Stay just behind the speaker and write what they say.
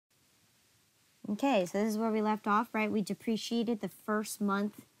Okay, so this is where we left off, right? We depreciated the first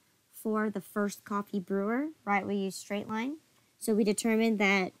month for the first coffee brewer, right? We used straight line. So we determined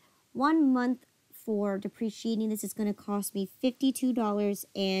that 1 month for depreciating this is going to cost me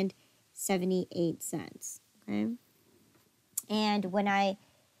 $52.78, okay? And when I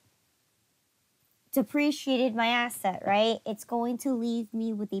depreciated my asset, right, it's going to leave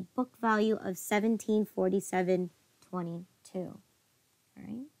me with a book value of $1747.22, all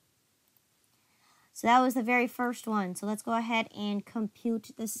right? So that was the very first one. So let's go ahead and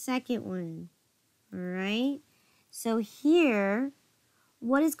compute the second one. All right. So here,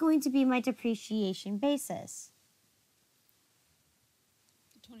 what is going to be my depreciation basis?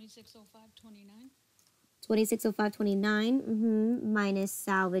 2605.29. 2605.29 minus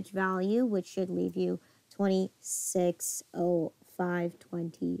salvage value, which should leave you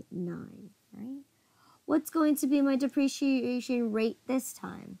 2605.29. Right. What's going to be my depreciation rate this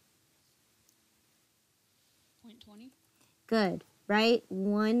time? 0.20. Good, right?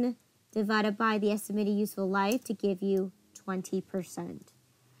 1 divided by the estimated useful life to give you 20%.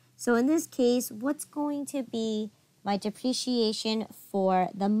 So in this case, what's going to be my depreciation for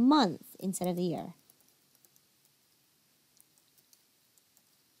the month instead of the year?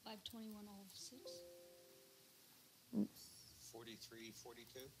 521.06. Oops.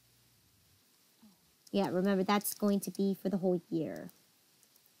 43.42. Yeah, remember that's going to be for the whole year.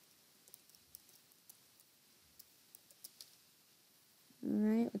 All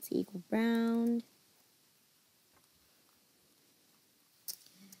right, let's equal round.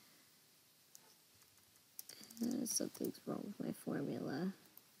 Something's wrong with my formula.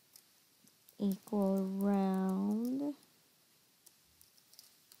 Equal round.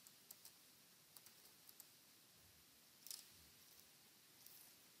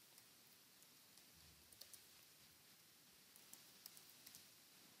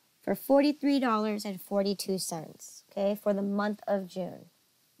 For $43.42, okay, for the month of June,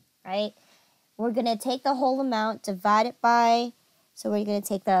 right? We're going to take the whole amount, divide it by, so we're going to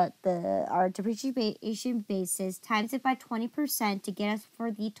take our depreciation basis, times it by 20% to get us for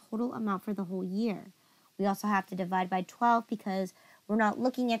the total amount for the whole year. We also have to divide by 12 because we're not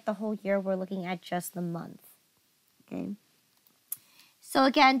looking at the whole year, we're looking at just the month, okay? So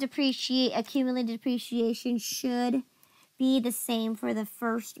again, accumulated depreciation should be the same for the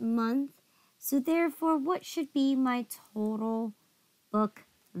first month. So therefore, what should be my total book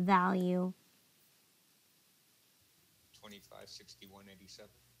value? 2561.87.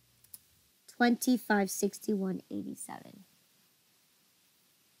 2561.87.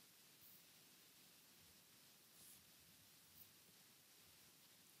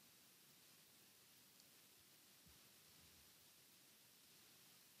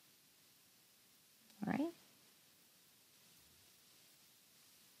 All right.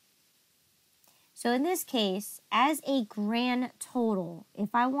 So in this case, as a grand total,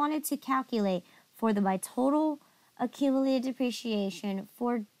 if I wanted to calculate for my total accumulated depreciation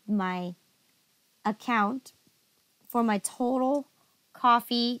for my account, for my total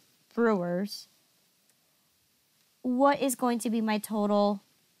coffee brewers, what is going to be my total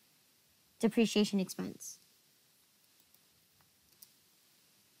depreciation expense?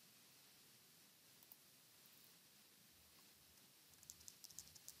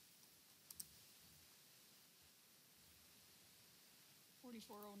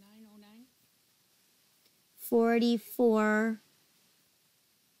 $44.09.09. 44.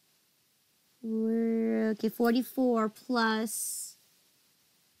 Okay, 44 plus.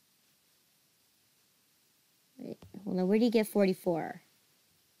 Wait, hold on. Where do you get 44?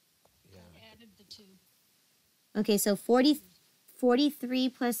 Yeah. I added the 2. Okay, so 43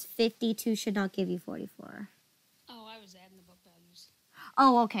 plus 52 should not give you 44. Oh, I was adding the book values.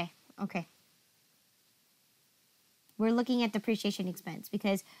 Oh, okay. Okay. We're looking at depreciation expense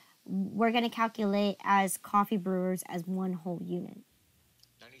because we're going to calculate as coffee brewers as one whole unit.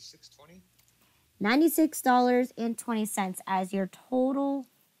 96.20. $96.20 as your total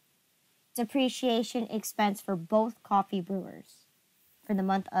depreciation expense for both coffee brewers for the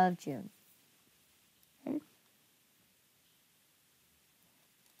month of June. Okay.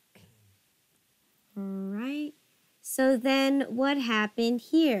 All right. So then what happened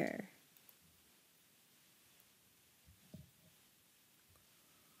here?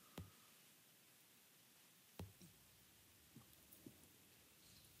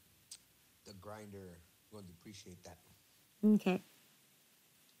 The grinder will depreciate that. Okay.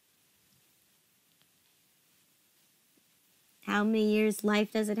 How many years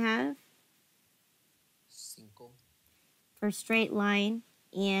life does it have? 5. For straight line,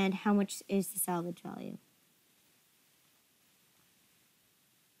 and how much is the salvage value?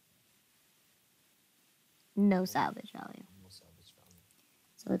 No salvage value. No salvage value.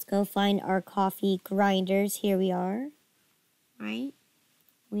 So let's go find our coffee grinders. Here we are, right?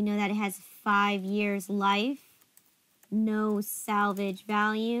 We know that it has 5 years life, no salvage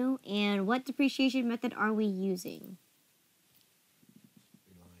value. And what depreciation method are we using?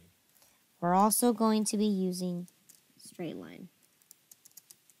 Straight line. We're also going to be using straight line.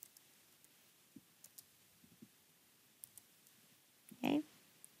 Okay.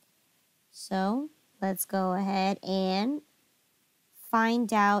 So let's go ahead and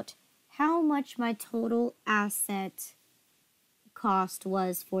find out how much my total asset cost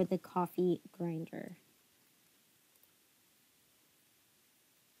was for the coffee grinder.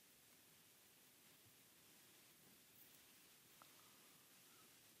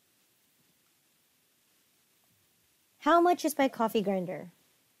 How much is my coffee grinder?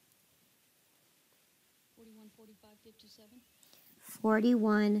 41, 45, 57.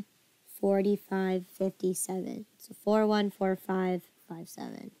 41, 45, 57. So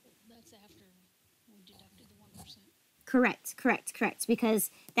 414557. That's after we deducted the 1%. Correct.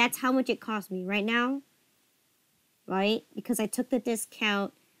 Because that's how much it cost me right now, right? Because I took the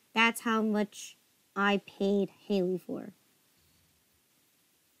discount, that's how much I paid Haley for.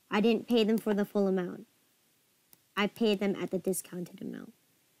 I didn't pay them for the full amount. I paid them at the discounted amount.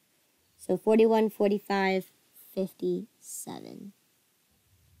 So 41, 45, 57.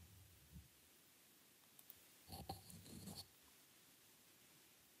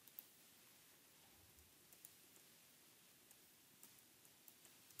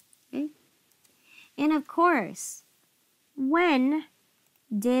 Okay. And of course, when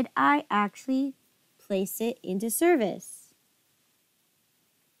did I actually place it into service?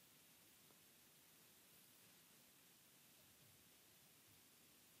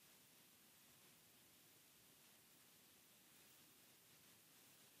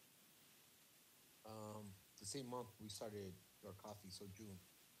 The same month we started our coffee, so June.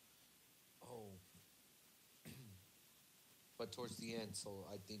 Oh, but towards the end, so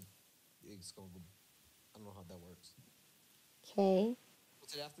I think it's gonna go. I don't know how that works. Okay.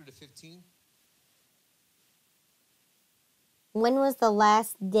 Was it after the 15th? When was the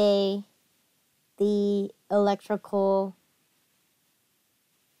last day the electrical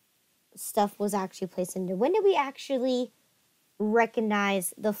stuff was actually placed into? When did we actually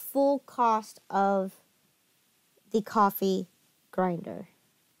recognize the full cost of the coffee grinder?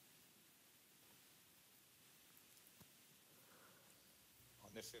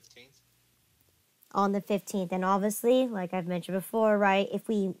 On the 15th. On the 15th. And obviously, like I've mentioned before, right, if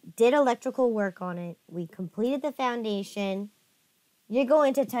we did electrical work on it, we completed the foundation, you're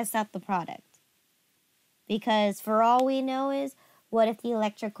going to test out the product. Because for all we know is, what if the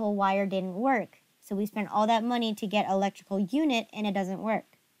electrical wire didn't work? So we spent all that money to get electrical unit and it doesn't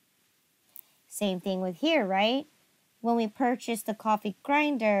work. Same thing with here, right? When we purchased the coffee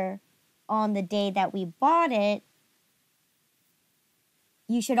grinder on the day that we bought it,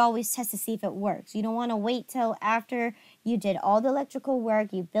 you should always test to see if it works. You don't want to wait till after you did all the electrical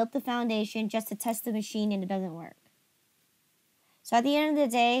work, you built the foundation just to test the machine and it doesn't work. So at the end of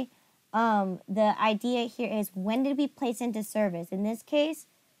the day, the idea here is, when did we place into service? In this case,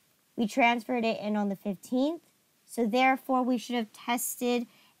 we transferred it in on the 15th. So therefore, we should have tested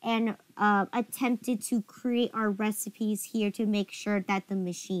and attempted to create our recipes here to make sure that the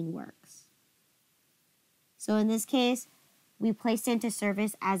machine works. So in this case, we placed into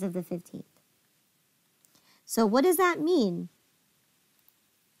service as of the 15th. So what does that mean?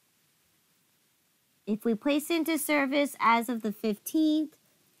 If we place into service as of the 15th,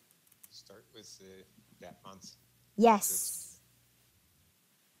 Start with that month. yes.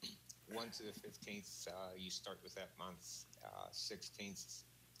 1 to the 15th, you start with that month. 16th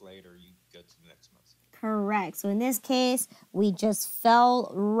later, you go to the next month. Correct. So in this case, we just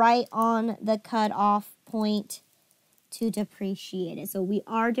fell right on the cutoff point to depreciate it. So we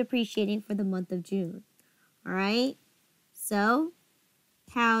are depreciating for the month of June. All right. So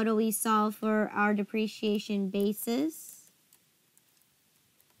how do we solve for our depreciation basis?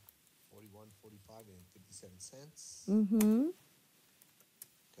 41, 45, and 57 cents. Mm-hmm.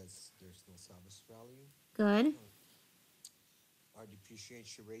 Because there's no salvage value. Good. Our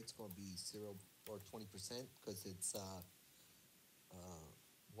depreciation rate's going to be 0 or 20% because it's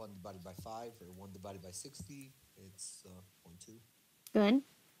 1 divided by 5 or 1 divided by 60. It's 0.2. Good.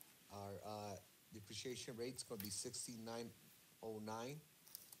 Our depreciation rate's going to be 6909.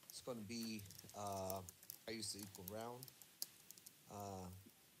 It's going to be, I used to equal round,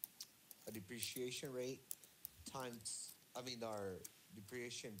 a depreciation rate times, our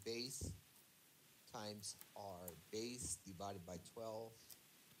depreciation base times our base divided by 12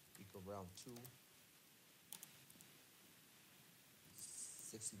 equal round 2.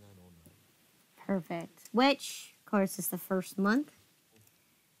 6909. Perfect. Which, of course, is the first month.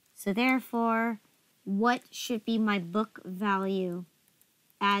 So therefore, what should be my book value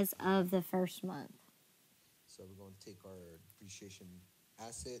as of the first month? So we're going to take our depreciation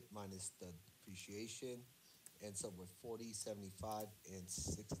asset minus the depreciation, ends up with 40.75 and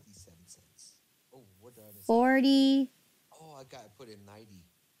 67 cents. Oh, what did I miss? 40. Oh, I got to put in 90.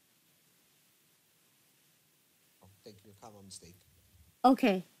 Oh, thank you. Common mistake.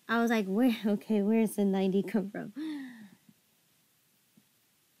 Okay. I was like, where? Okay, where's the 90 come from?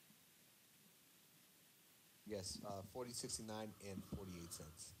 Yes, 40.69 and 48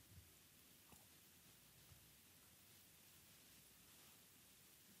 cents.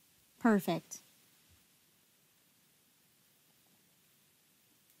 Perfect.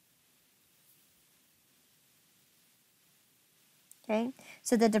 Okay,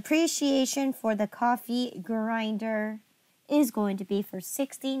 so the depreciation for the coffee grinder is going to be for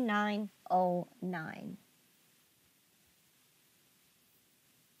 $69.09.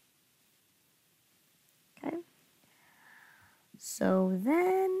 Okay, so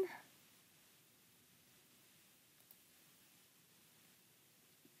then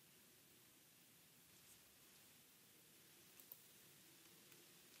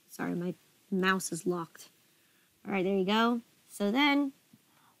sorry, my mouse is locked. All right, there you go. So then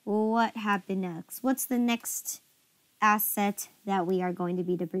what happened next? What's the next asset that we are going to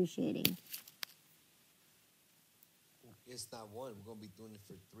be depreciating? It's not one. We're going to be doing it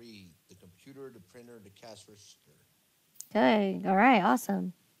for three. The computer, the printer, the cash register. Good. All right,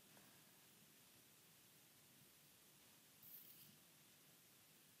 awesome.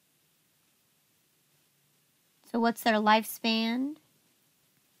 So what's their lifespan?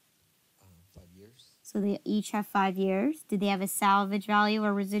 5 years. So they each have 5 years. Do they have a salvage value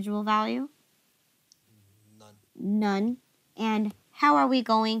or residual value? None. None. And how are we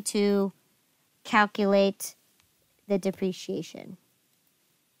going to calculate the depreciation?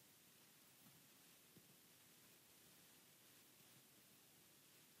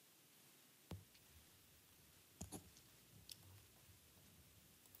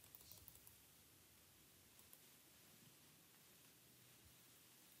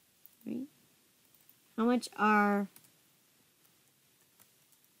 Right? How much are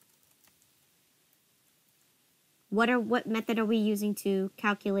what method are we using to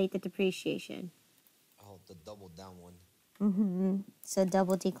calculate the depreciation? Oh, the double down one. So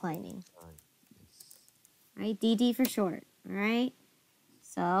double declining. Yes. Right? DD for short. All right?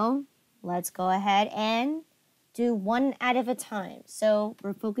 So let's go ahead and do one at a time. So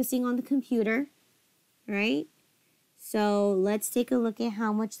we're focusing on the computer, right? So let's take a look at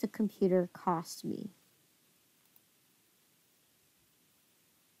how much the computer cost me.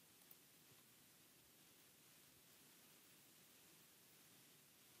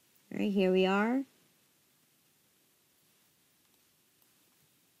 All right, here we are.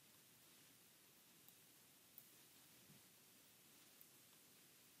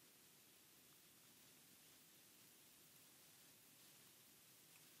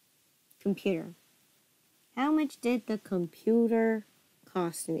 Computer. How much did the computer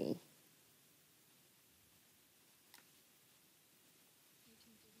cost me?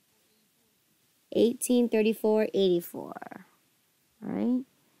 $1834.84. All right.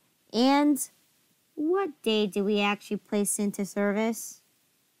 And what day did we actually place into service?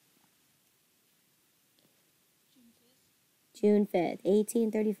 June 5th. June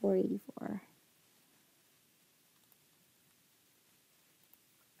 5th, 1834.84.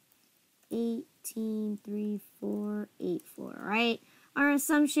 183484, right? Our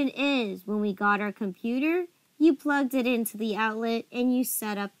assumption is when we got our computer, you plugged it into the outlet and you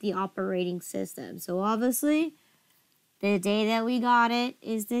set up the operating system. So obviously, the day that we got it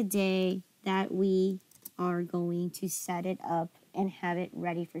is the day that we are going to set it up and have it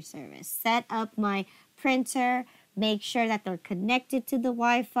ready for service. Set up my printer, make sure that they're connected to the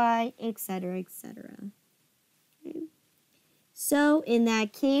Wi-Fi, etc., etc. Okay. So in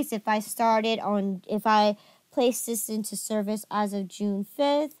that case, if I place this into service as of June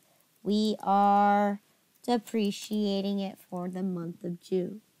 5th, we are depreciating it for the month of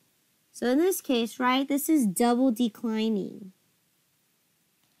June. So in this case, right, this is double declining.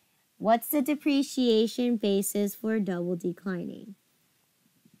 What's the depreciation basis for double declining?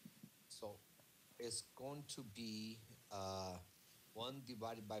 So it's going to be 1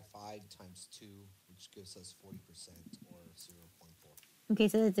 divided by 5 times 2, which gives us 40% or 0.4. Okay,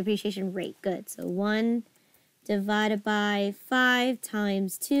 so the depreciation rate, good. So 1 divided by 5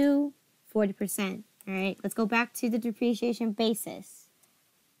 times 2, 40%. All right, let's go back to the depreciation basis.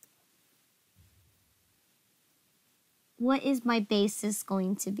 what is my basis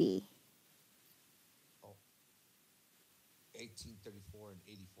going to be? 1834 and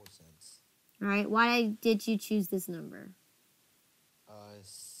 84 cents. All right, why did you choose this number? It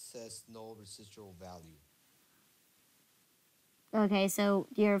says no residual value. Okay, so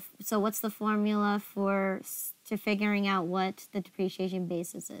what's the formula to figuring out what the depreciation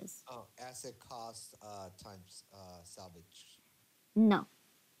basis is? Asset cost times salvage. No.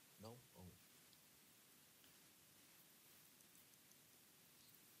 No? Oh.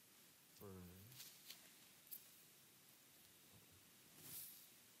 For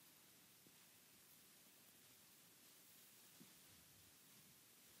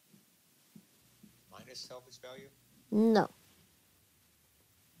minus salvage value? No.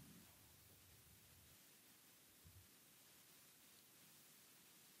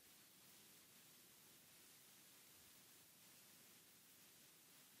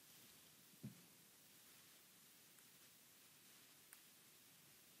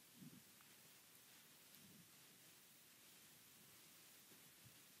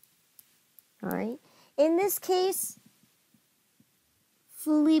 All right. In this case,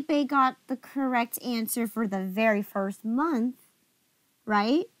 Felipe got the correct answer for the very first month,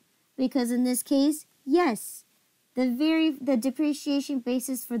 right? Because in this case, yes, the depreciation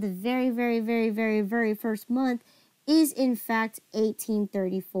basis for the very first month is in fact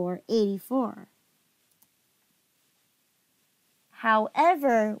 1834.84.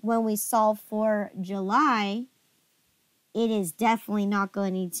 However, when we solve for July, it is definitely not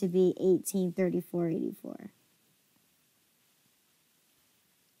going to be 1834.84. It's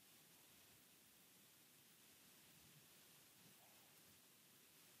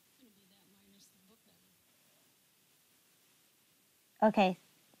gonna be that minus the book value. Okay,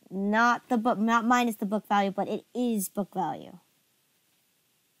 not minus the book value, but it is book value.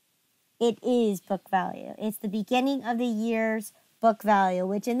 It is book value. It's the beginning of the year's book value,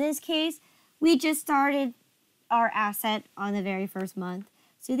 which in this case, we just started our asset on the very first month.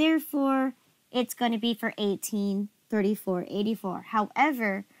 So therefore, it's going to be for 1834.84.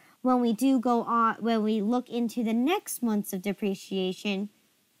 However, when we look into the next months of depreciation,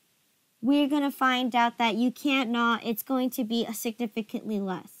 we're going to find out that it's going to be significantly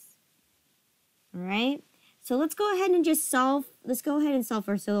less. All right? So let's go ahead and just solve. Let's go ahead and solve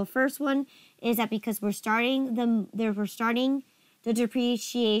first. So the first one is that because we're starting the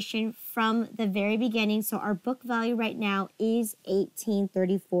depreciation from the very beginning, so our book value right now is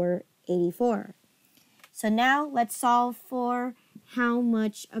 1834.84. So now let's solve for how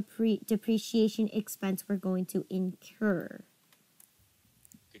much depreciation expense we're going to incur.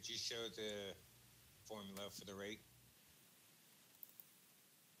 Could you show the formula for the rate?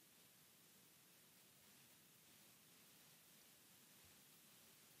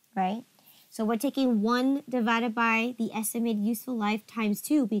 Right? So we're taking 1 divided by the estimated useful life times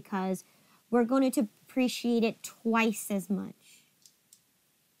 2 because we're going to depreciate it twice as much.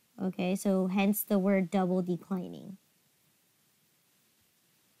 Okay, so hence the word double declining.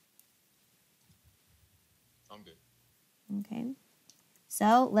 I'm good. Okay,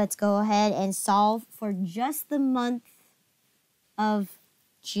 so let's go ahead and solve for just the month of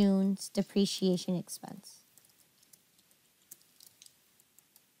June's depreciation expense.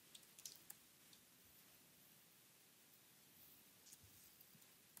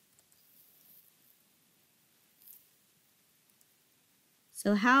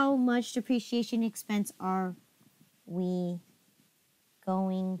 So how much depreciation expense are we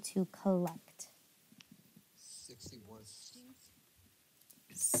going to collect?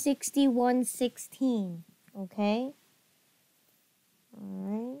 6116, okay? All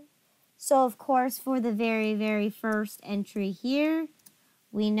right. So of course for the very first entry here,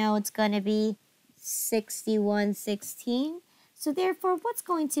 we know it's going to be 6116. So therefore, what's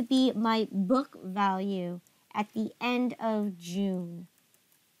going to be my book value at the end of June?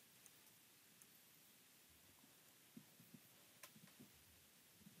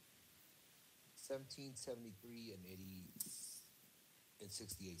 1773 and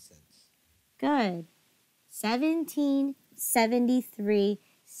 68 cents. Good.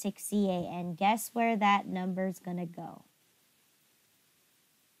 1773.68. And guess where that number's going to go?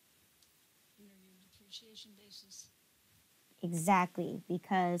 Under your depreciation basis. Exactly,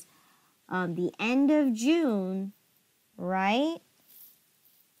 because the end of June, right,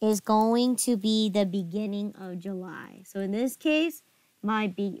 is going to be the beginning of July. So in this case,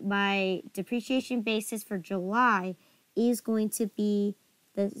 my depreciation basis for July is going to be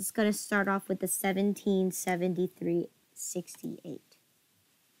it's going to start off with the 1773.68.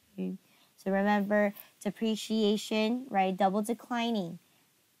 Okay. So remember, depreciation, right, double declining.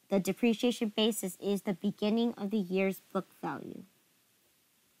 the depreciation basis is the beginning of the year's book value.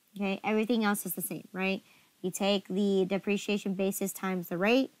 Okay, everything else is the same, right? You take the depreciation basis times the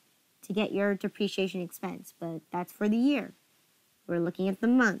rate to get your depreciation expense, but that's for the year. We're looking at the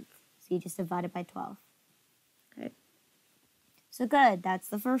month, so you just divide it by 12. Okay, so good, that's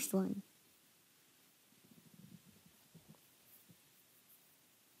the first one.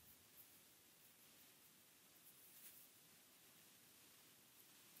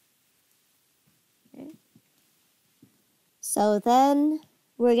 Okay. So then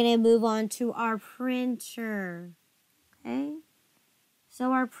we're going to move on to our printer. Okay,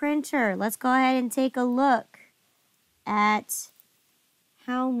 so our printer, let's go ahead and take a look at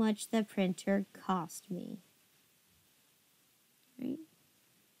how much the printer cost me. Right?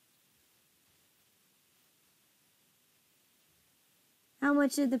 How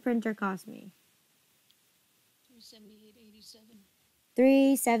much did the printer cost me? $378.87.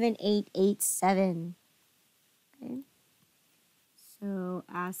 $378.87. Okay. So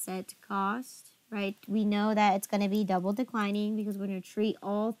asset cost, right? We know that it's going to be double declining because we're going to treat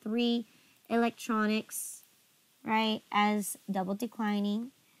all three electronics, right, as double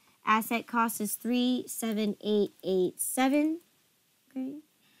declining. Asset cost is $378.87. Okay.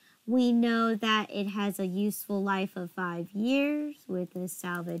 We know that it has a useful life of 5 years with a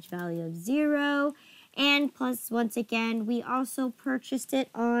salvage value of 0. And plus, once again, we also purchased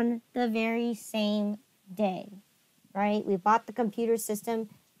it on the very same day, right? We bought the computer system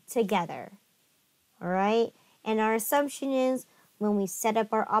together, all right? And our assumption is when we set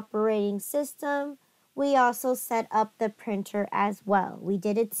up our operating system, we also set up the printer as well. We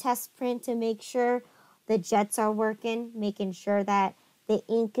did a test print to make sure the jets are working, making sure that the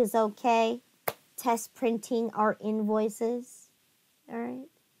ink is okay, test printing our invoices, all right?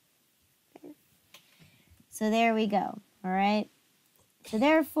 Okay. So there we go, all right? So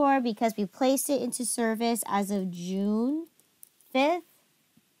therefore, because we placed it into service as of June 5th,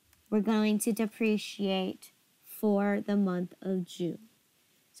 we're going to depreciate for the month of June.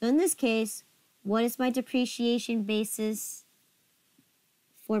 So in this case, what is my depreciation basis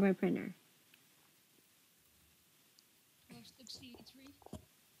for my printer? $12.63.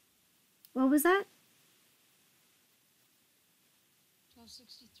 What was that?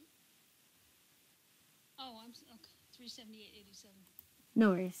 $12.63. Oh, okay. $378.87.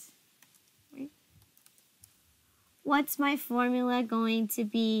 No worries. Right. What's my formula going to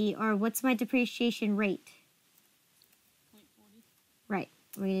be, or what's my depreciation rate? 0.40. Right.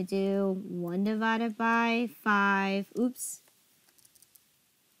 We're going to do 1 divided by 5. Oops.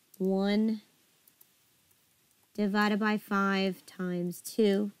 1 divided by 5 times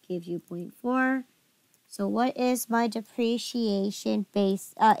 2 gives you 0.4. So what is my depreciation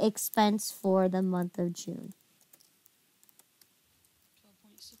expense for the month of June?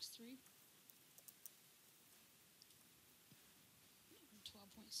 12.63.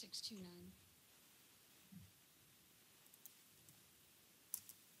 12.629.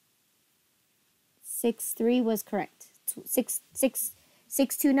 6.3 was correct.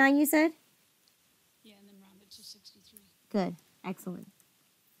 6.29 you said? Yeah, and then round it to 63. Good. Excellent.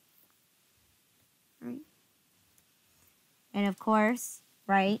 Right. And of course,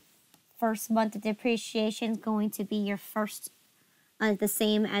 right, first month of depreciation is going to be your first, the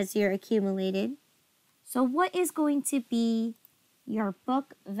same as your accumulated. So what is going to be your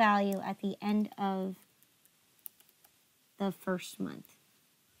book value at the end of the first month?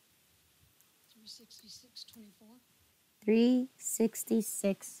 366.24.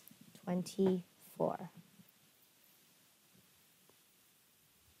 366.24.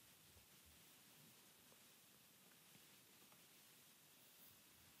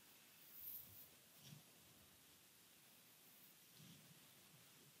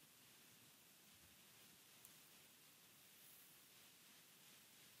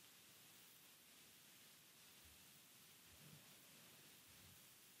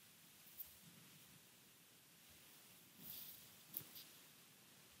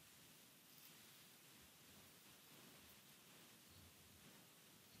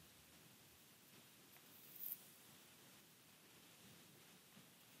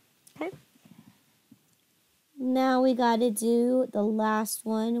 Okay. Now we got to do the last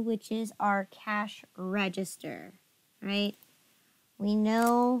one, which is our cash register, right? We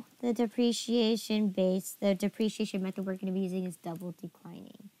know the depreciation method we're going to be using is double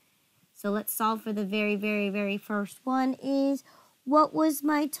declining. So let's solve for the very, very, very first one is what was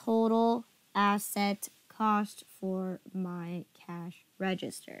my total asset cost for my cash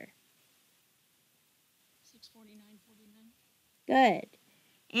register? $649.49. Good.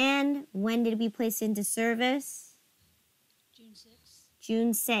 And when did we place into service? June 6th.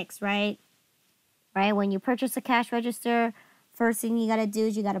 June 6th, right? Right? When you purchase a cash register, first thing you got to do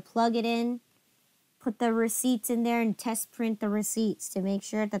is you got to plug it in, put the receipts in there, and test print the receipts to make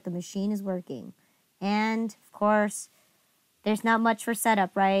sure that the machine is working. And, of course, there's not much for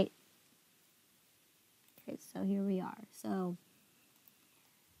setup, right? Okay, so here we are. So,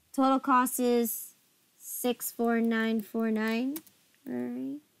 total cost is $64949. All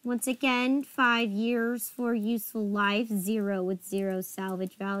right. Once again, 5 years for useful life, 0 with 0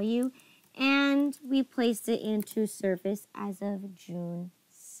 salvage value. And we placed it into service as of June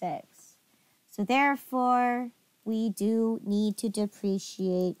 6th. So therefore, we do need to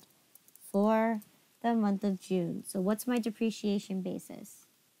depreciate for the month of June. So what's my depreciation basis?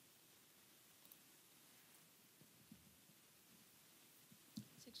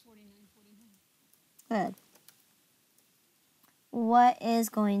 $649.49. Good. What is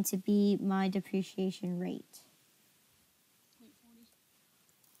going to be my depreciation rate?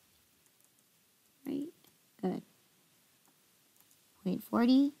 0.40. Right? Good.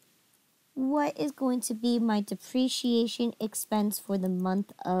 0.40. What is going to be my depreciation expense for the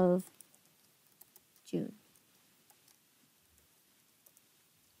month of June?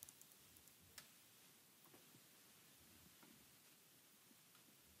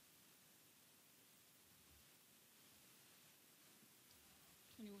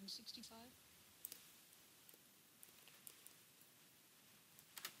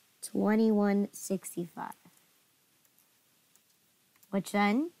 $21.65. $21.65. Which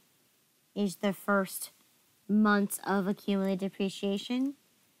then is the first month of accumulated depreciation.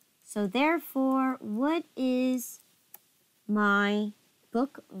 So therefore, what is my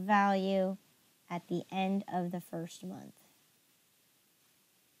book value at the end of the first month?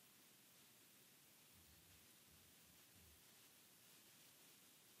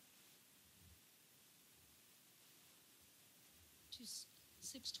 Just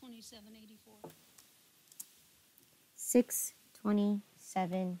 $627.84.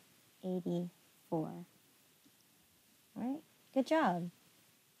 $627.84. All right, good job.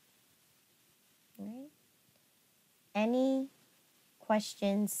 All right. Any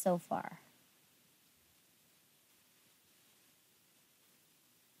questions so far?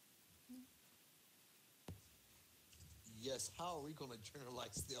 Yes, how are we going to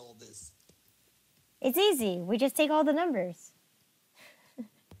journalize all this? It's easy. We just take all the numbers.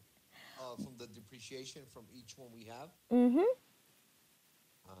 From the depreciation from each one we have? Mm-hmm.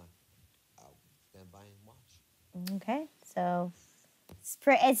 I'll stand by and watch. Okay, so it's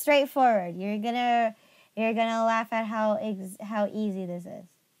straightforward. You're gonna laugh at how easy this is.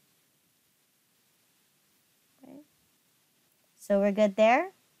 Okay. So we're good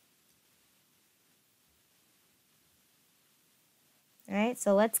there. All right,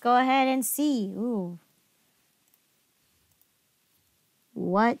 so let's go ahead and see. Ooh,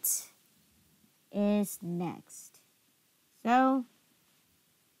 what is next? So,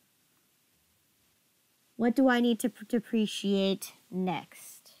 what do I need to depreciate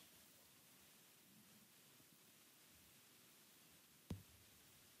next?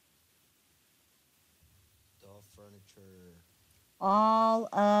 The furniture.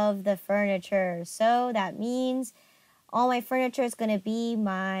 All of the furniture. So that means all my furniture is going to be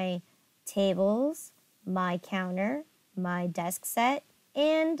my tables, my counter, my desk set,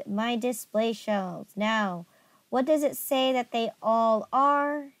 and my display shelves. Now, what does it say that they all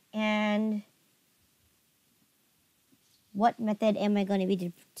are, and what method am I going to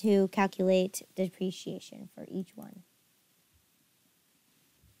be to calculate depreciation for each one?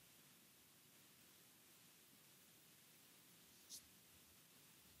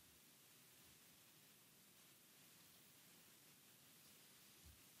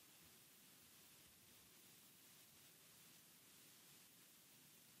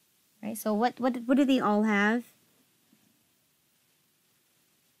 Right, so what do they all have?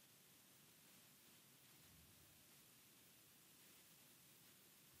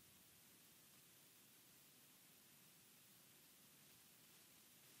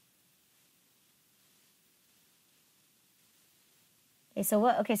 Okay,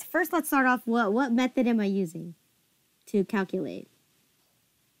 so first let's start off, what method am I using to calculate?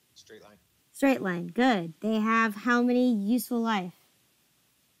 Straight line. Straight line, good. They have how many useful life?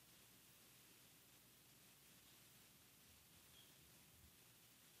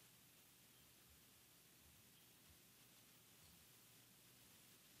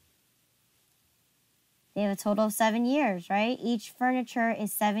 They have a total of 7 years, right? Each furniture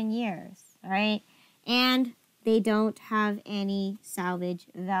is 7 years, right? And they don't have any salvage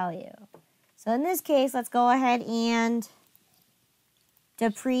value. So in this case, let's go ahead and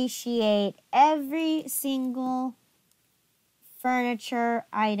depreciate every single furniture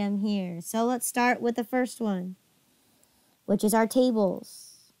item here. So let's start with the first one, which is our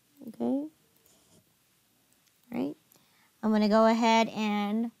tables. Okay. Right. I'm going to go ahead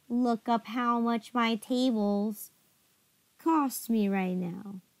and look up how much my tables cost me right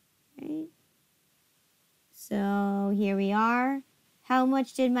now. Right. So here we are. How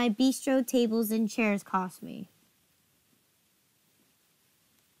much did my bistro tables and chairs cost me?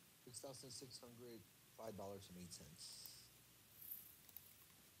 $6,605.08.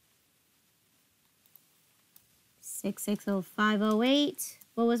 660,508.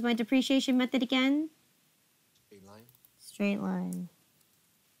 What was my depreciation method again? Straight line. Straight line.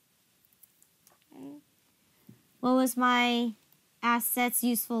 Okay. What was my assets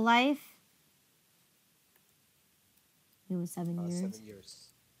useful life? It was 7 years. 7 years.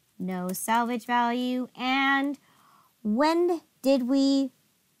 No salvage value. And when did we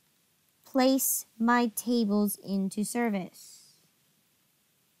place my tables into service?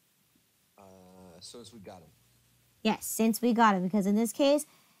 As soon as we got them. Yes, since we got it, because in this case,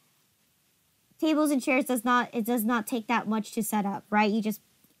 tables and chairs does not take that much to set up, right? You just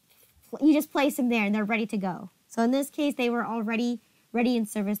place them there and they're ready to go. So in this case, they were already ready in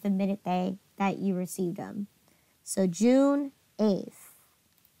service the minute that you received them. So June 8th.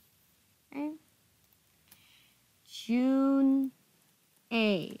 Okay. June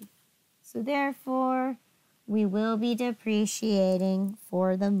 8th. So therefore, we will be depreciating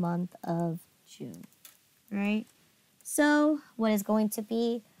for the month of June, right? So what is going to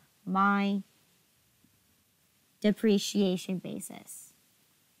be my depreciation basis?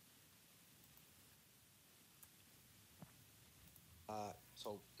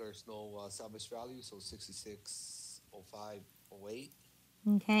 So there's no salvage value, so 6605.08.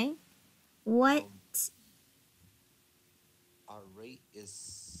 Okay. What? Our rate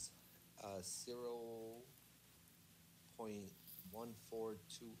is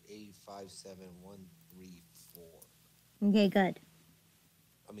 0.142857134. Okay, good.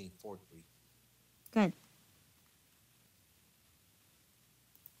 43. Good.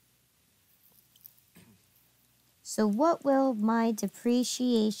 So what will my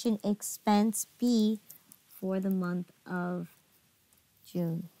depreciation expense be for the month of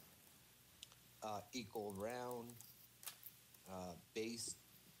June? Equal round base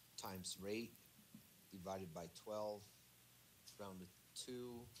times rate divided by 12. It's rounded to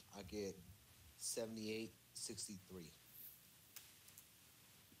 2. I get 78.63.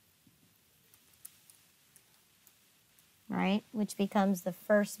 Right, which becomes the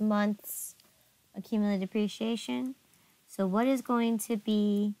first month's accumulated depreciation. So what is going to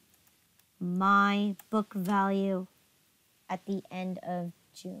be my book value at the end of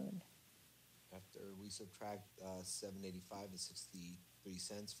June? After we subtract 785 and 63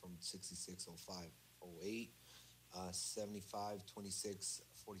 cents from 6605.08,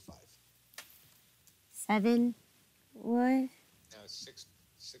 75.26.45. 7 what? No,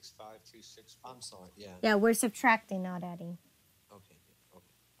 66526. I'm sorry. Yeah. Yeah, we're subtracting, not adding. Okay. Okay.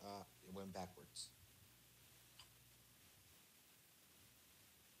 It went backwards.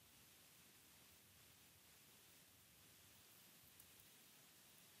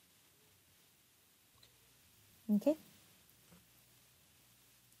 Okay.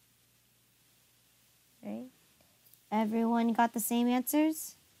 Right. Everyone got the same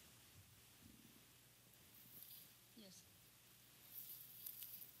answers? Yes.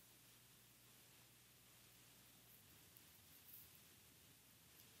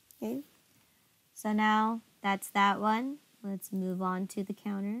 Okay. So now that's that one. Let's move on to the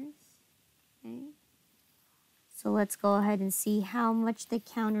counters. Okay. So let's go ahead and see how much the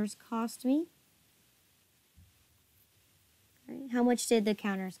counters cost me. All right. How much did the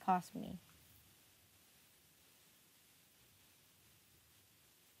counters cost me?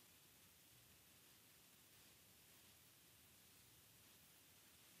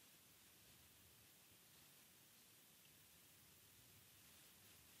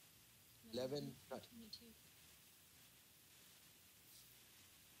 $11. 22.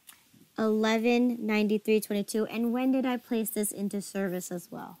 $11.93.22. And when did I place this into service as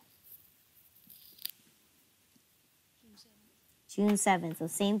well? June 7th. June 7th. So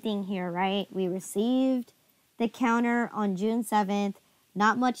same thing here, right? We received the counter on June 7th.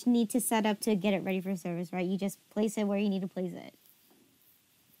 Not much need to set up to get it ready for service, right? You just place it where you need to place it.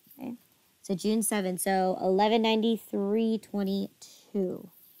 Okay. So June 7th. So $11.93.22.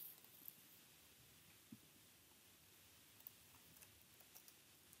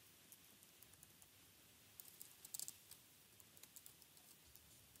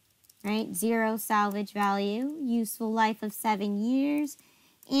 Right? 0 salvage value, useful life of 7 years,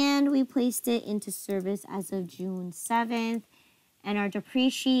 and we placed it into service as of June 7th. And our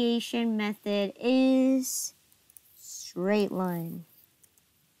depreciation method is straight line.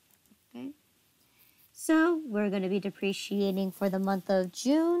 Okay. So we're going to be depreciating for the month of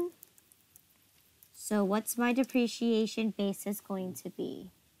June. So what's my depreciation basis going to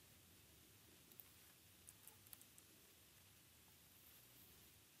be?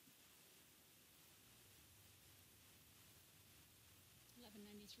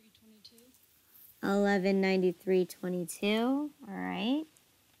 $1193.22. $1193.22. All right.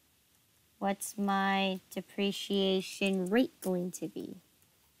 What's my depreciation rate going to be?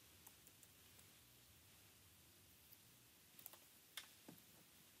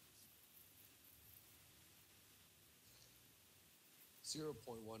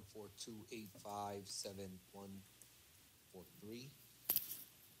 0.142857143.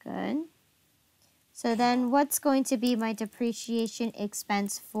 Good. So then what's going to be my depreciation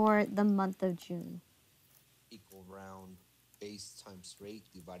expense for the month of June? Equal round base times rate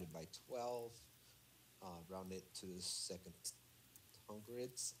divided by 12. Round it to the second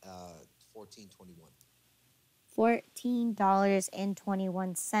hundredths. $14.21.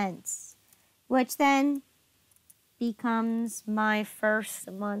 $14.21, which then becomes my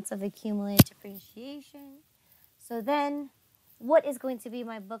first month of accumulated depreciation. So then, what is going to be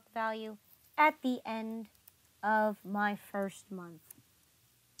my book value at the end of my first month?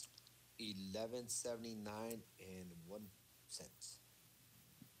 $11.79.01.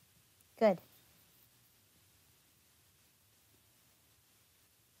 Good.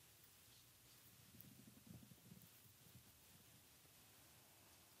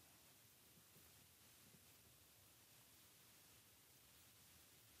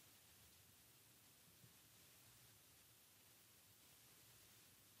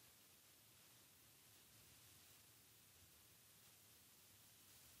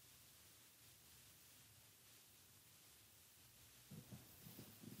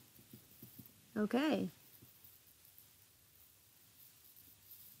 Okay.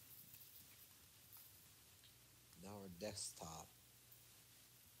 Now our desktop.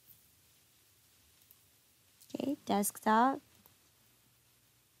 Okay, desktop.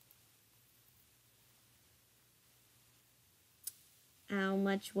 How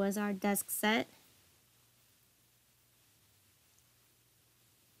much was our desk set?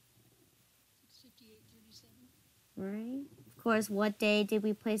 $58.37. Right. Of course, what day did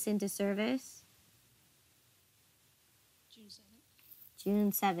we place into service? June 7th.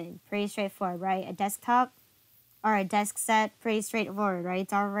 June 7th. Pretty straightforward, right? A desktop or a desk set, pretty straightforward, right?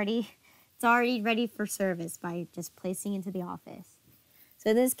 It's already ready for service by just placing into the office. So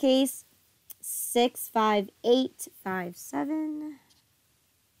in this case, 65857.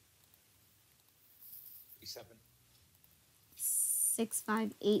 37.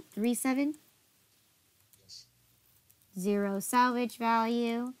 65837. Yes. 0 salvage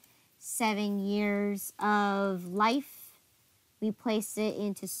value. 7 years of life. We placed it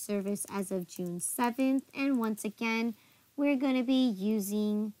into service as of June 7th. And once again, we're going to be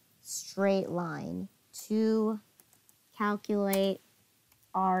using straight line to calculate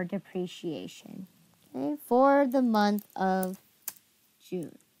our depreciation, okay, for the month of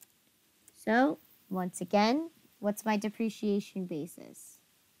June. So, once again, what's my depreciation basis?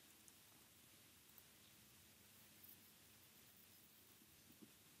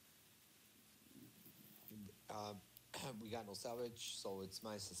 We got no salvage, so it's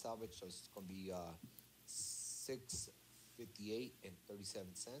minus the salvage, so it's gonna be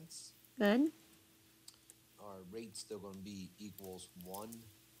 658.37. Good. Our rate's still gonna be equals 1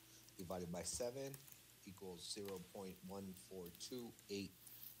 divided by 7 equals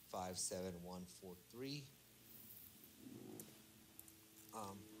 0.142857143.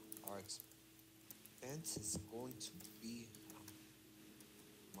 Our expense is going to be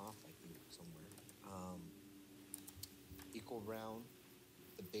I'm off, I think, somewhere. Equal round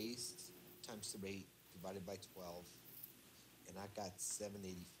the base times the rate divided by 12, and I got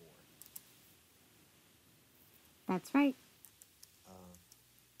 784. That's right. Our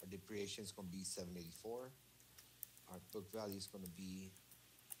depreciation is going to be 784. Our book value is going to be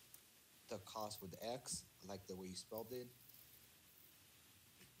the cost with X. I like the way you spelled it.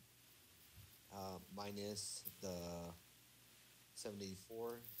 Minus the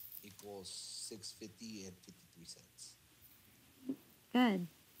 784 equals 650.53. Good.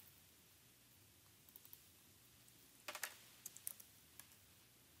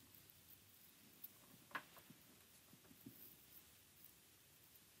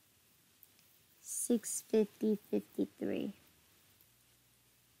 $650.53.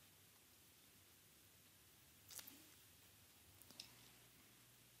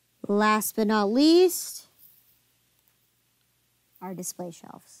 Last but not least, our display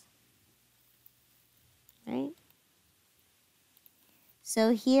shelves. Right?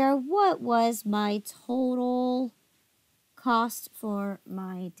 So here, what was my total cost for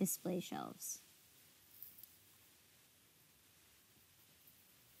my display shelves?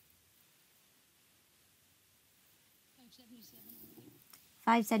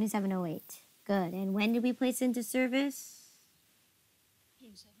 $577.08. Good. And when did we place into service?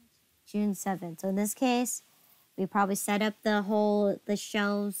 June 7th. June 7th. So in this case, we probably set up the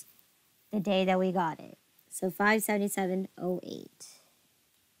shelves the day that we got it. So $577.08.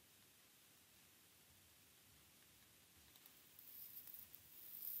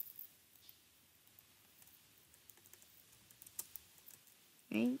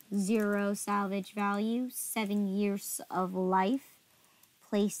 Right? 0 salvage value, 7 years of life.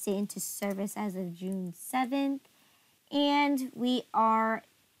 Placed it into service as of June 7th. And we are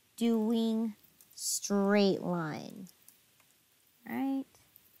doing straight line. Right?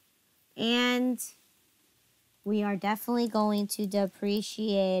 And we are definitely going to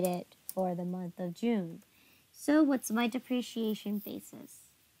depreciate it for the month of June. So what's my depreciation basis?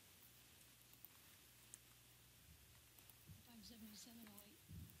 577.08.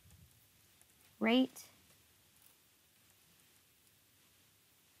 Rate?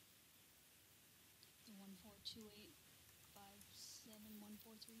 The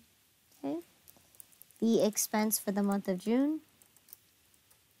 142857143. Okay. The expense for the month of June?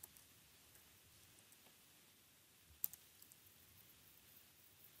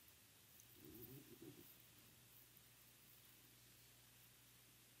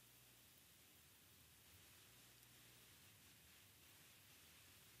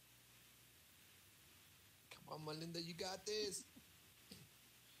 Come on, Melinda, you got this.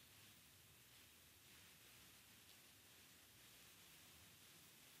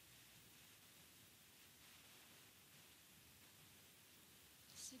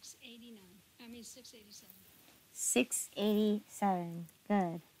 $687. $687. Good.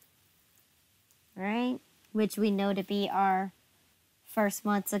 All right. Which we know to be our first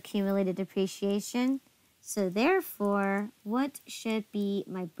month's accumulated depreciation. So therefore, what should be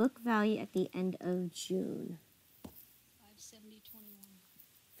my book value at the end of June?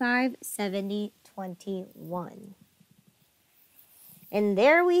 570.21. $570.21. And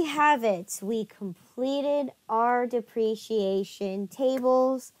there we have it. We completed our depreciation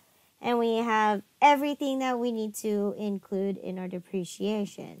tables, and we have everything that we need to include in our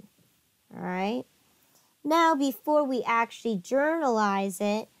depreciation. All right. Now, before we actually journalize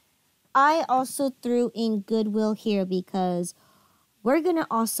it, I also threw in goodwill here because we're going to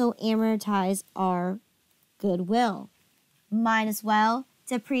also amortize our goodwill. Might as well.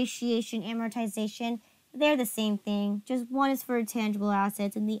 Depreciation, amortization, they're the same thing. Just one is for tangible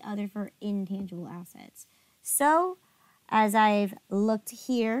assets and the other for intangible assets. So, as I've looked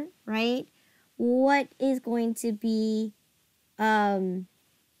here, right, what is going to be the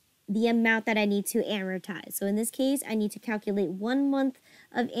amount that I need to amortize? So in this case, I need to calculate 1 month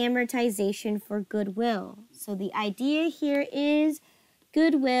of amortization for goodwill. So the idea here is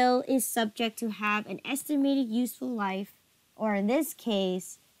goodwill is subject to have an estimated useful life, or in this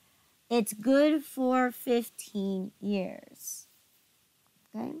case, it's good for 15 years.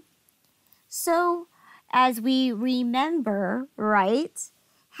 Okay? So, as we remember, right,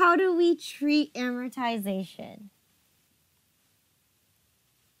 how do we treat amortization?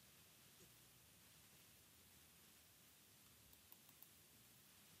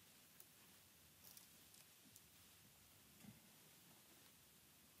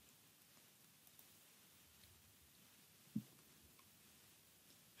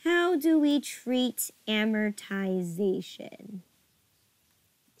 How do we treat amortization?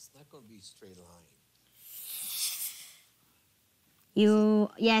 It's not going to be a straight line.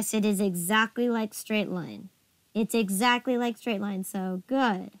 Yes, it is exactly like straight line. It's exactly like straight line, so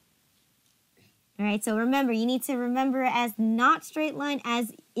good. All right, so remember, you need to remember it as not straight line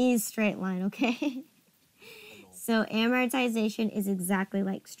as is straight line, okay? So amortization is exactly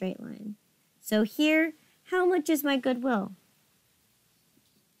like straight line. So here, how much is my goodwill?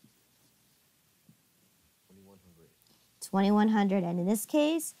 2,100, and in this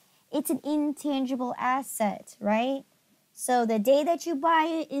case, it's an intangible asset, right? So the day that you buy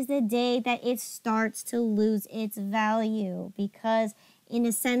it is the day that it starts to lose its value, because in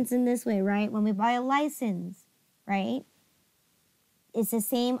a sense, in this way, right, when we buy a license, right, it's the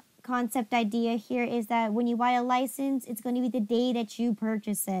same concept idea here, is that when you buy a license, it's going to be the day that you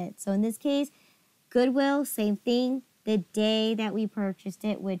purchase it. So in this case, goodwill, same thing, the day that we purchased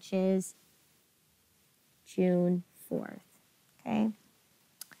it, which is June 4th. Okay.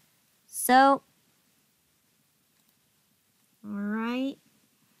 So All right.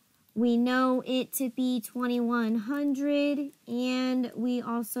 We know it to be 2100, and we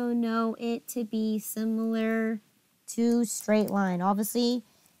also know it to be similar to straight line. Obviously,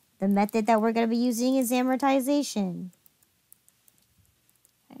 the method that we're going to be using is amortization.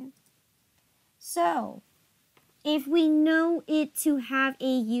 Okay. So, if we know it to have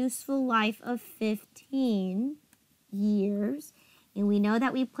a useful life of 15 years, and we know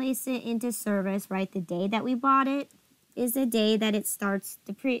that we place it into service, right? The day that we bought it is the day that it starts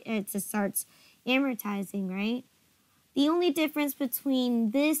amortizing, right? The only difference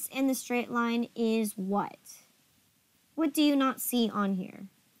between this and the straight line is what? What do you not see on here?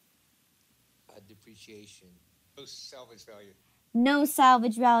 Depreciation. No salvage value. No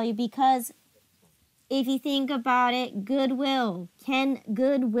salvage value, because if you think about it, goodwill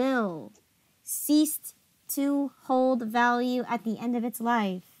ceased to hold value at the end of its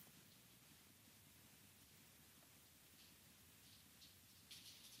life?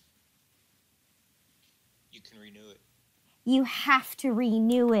 You can renew it. You have to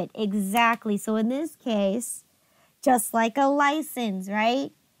renew it. Exactly. So in this case, just like a license,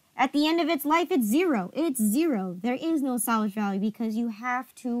 right? At the end of its life, it's zero. It's zero. There is no salvage value because you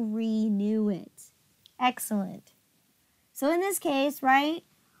have to renew it. Excellent. So in this case, right,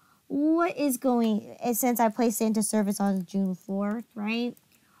 what is going, since I placed it into service on June 4th, right,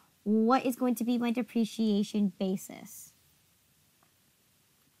 what is going to be my depreciation basis?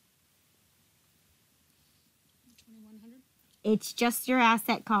 2100. It's just your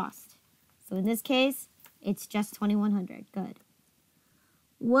asset cost. So in this case, it's just 2100. Good.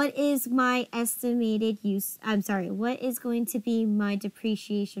 What is my estimated use? I'm sorry, what is going to be my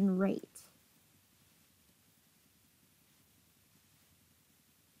depreciation rate?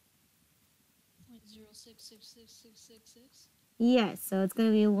 0.06666666. Yes, so it's going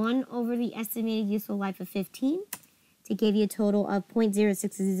to be 1 over the estimated useful life of 15 to give you a total of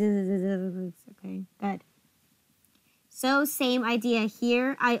 0.06. Okay, good. So same idea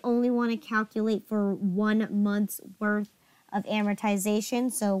here. I only want to calculate for 1 month's worth of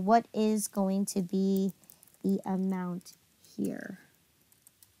amortization. So what is going to be the amount here?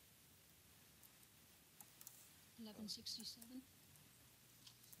 1167.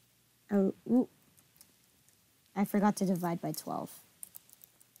 Oh, ooh. I forgot to divide by 12.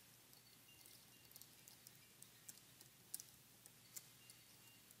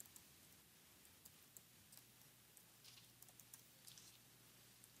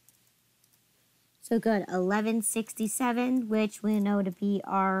 So good, 1167, which we know to be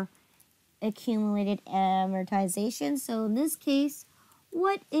our accumulated amortization. So in this case,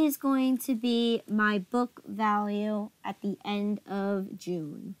 what is going to be my book value at the end of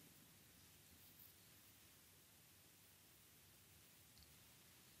June?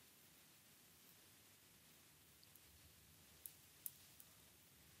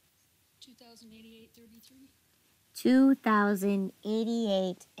 $2,088.33.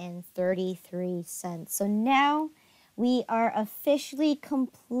 $2,088.33. So now we are officially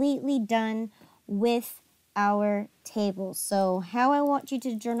completely done with our table. So how I want you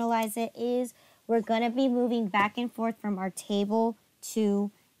to journalize it is we're going to be moving back and forth from our table to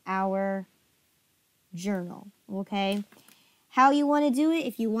our journal, okay? How you want to do it,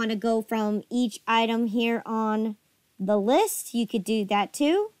 if you want to go from each item here on the list, you could do that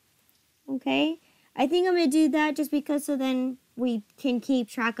too, okay? I think I'm going to do that just because so then we can keep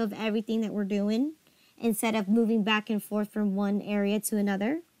track of everything that we're doing instead of moving back and forth from one area to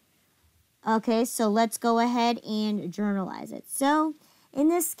another. Okay, so let's go ahead and journalize it. So in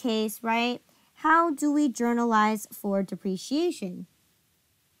this case, right, how do we journalize for depreciation?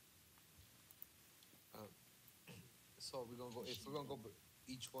 So we're gonna go. If we're gonna go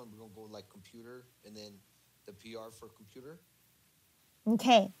each one, we're gonna go like computer, and then the PR for computer.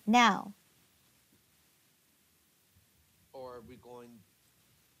 Okay, now. Or are we going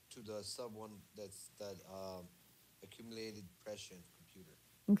to the sub one that accumulated pressure computer?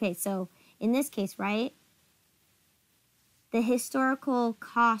 Okay, so in this case, right, the historical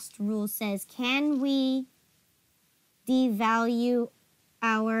cost rule says, can we devalue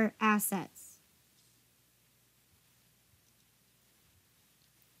our assets?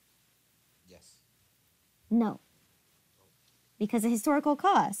 Yes. No. Because of historical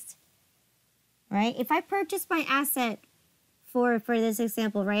cost, right? If I purchase my asset for this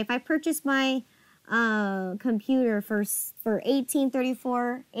example, right? If I purchase my computer for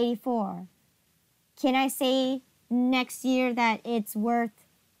 1834.84, can I say next year that it's worth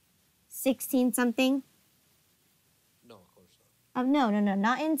 16 something? No, of course not. No,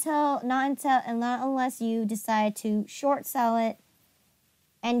 not unless you decide to short sell it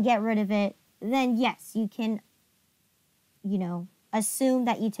and get rid of it. Then yes, you can assume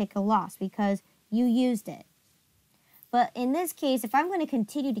that you take a loss because you used it. But in this case, if I'm going to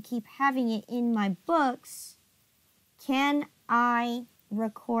continue to keep having it in my books, can I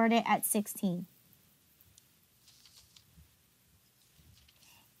record it at 16?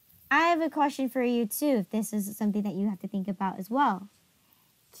 I have a question for you too, if this is something that you have to think about as well.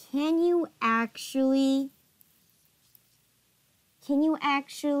 Can you actually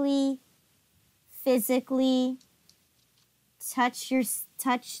physically touch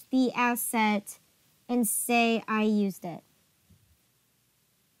the asset and say I used it?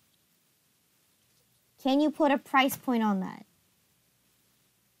 Can you put a price point on that?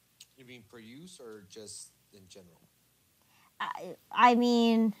 You mean per use or just in general? I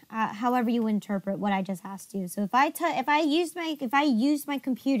mean, however you interpret what I just asked you. So if I use my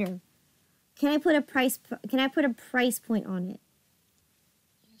computer, can I put a price point on it?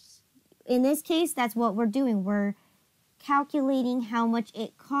 Yes. In this case, that's what we're doing. We're calculating how much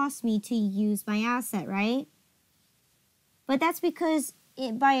it costs me to use my asset, right? But that's because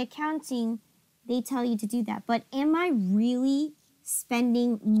by accounting, they tell you to do that. But am I really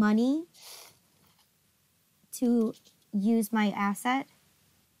spending money to use my asset?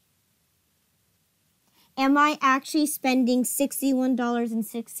 Am I actually spending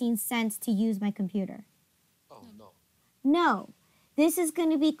 $61.16 to use my computer? Oh, no. No. This is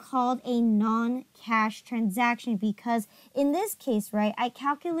going to be called a non-cash transaction because in this case, right, I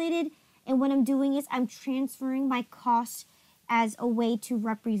calculated, and what I'm doing is I'm transferring my cost as a way to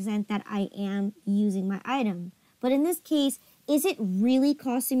represent that I am using my item. But in this case, is it really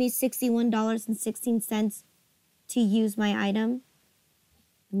costing me $61.16 to use my item?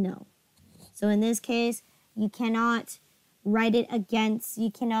 No. So in this case, you cannot write it against,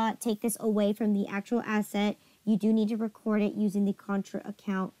 you cannot take this away from the actual asset. You do need to record it using the contra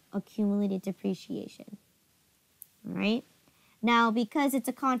account accumulated depreciation. All right? Now, because it's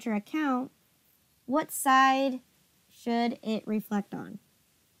a contra account, what side should it reflect on?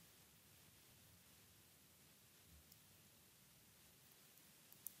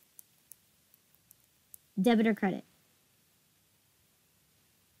 Debit or credit?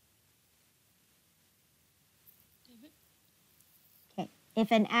 Debit. Okay.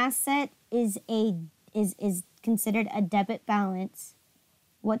 If an asset is considered a debit balance,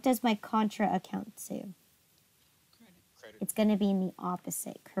 what does my contra account do? Credit. It's going to be in the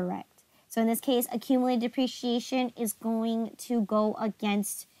opposite, correct. So in this case, accumulated depreciation is going to go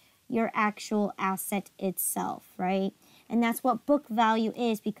against your actual asset itself, right? And that's what book value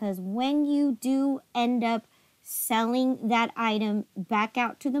is, because when you do end up selling that item back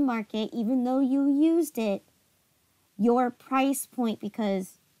out to the market, even though you used it, your price point,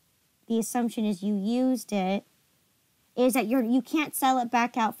 because the assumption is you used it, is that you can't sell it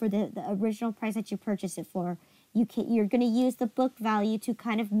back out for the original price that you purchased it for. You're going to use the book value to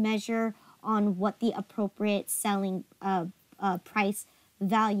kind of measure on what the appropriate selling price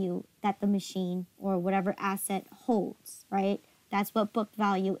value that the machine or whatever asset holds, right? That's what book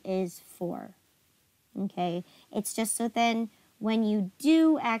value is for. Okay, it's just so then when you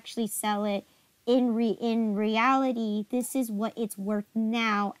do actually sell it, in reality, this is what it's worth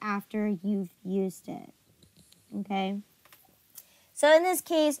now after you've used it. Okay. So in this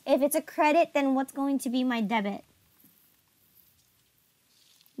case, if it's a credit, then what's going to be my debit?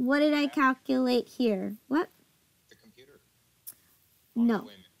 What did I calculate here? What? The computer. No. Wait a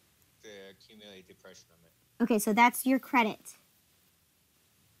minute. The accumulated depression on it. Okay, so that's your credit.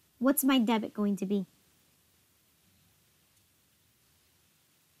 What's my debit going to be?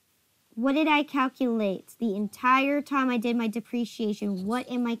 What did I calculate the entire time I did my depreciation? What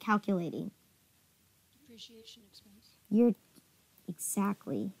am I calculating? Depreciation expense.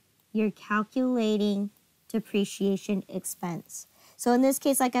 Exactly. You're calculating depreciation expense. So in this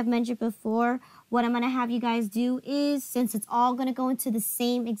case, like I've mentioned before, what I'm going to have you guys do is, since it's all going to go into the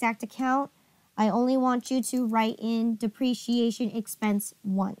same exact account, I only want you to write in depreciation expense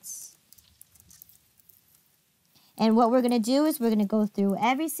once. And what we're going to do is we're going to go through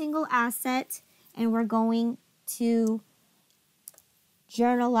every single asset and we're going to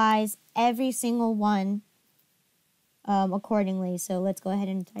journalize every single one accordingly. So let's go ahead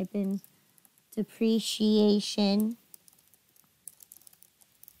and type in depreciation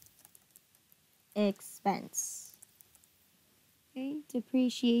expense. Okay,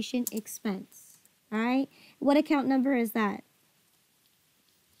 depreciation expense. All right, what account number is that?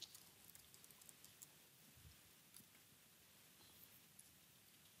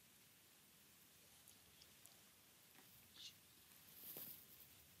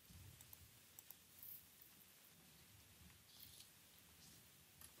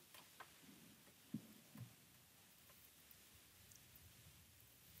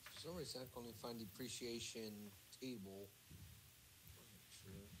 some reason I can only find depreciation table. I'm not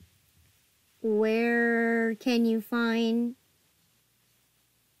sure. Where can you find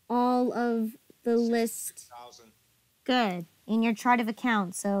all of the list? 66,000. Good. In your chart of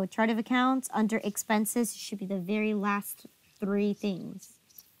accounts. So chart of accounts under expenses should be the very last three things.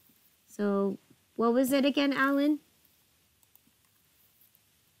 So what was it again, Alan? No,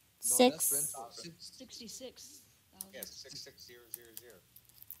 Six. that's rental. 66,000. Yes, 66000.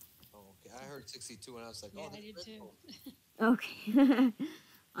 Oh, okay. I heard 62 and I was like, Yeah, oh, I that's did too. rental. Okay.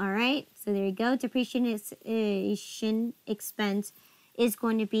 All right. So there you go. Depreciation expense is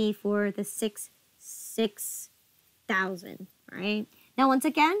going to be for the 6,000. Right. Now, once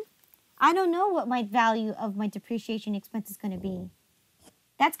again, I don't know what my value of my depreciation expense is going to be.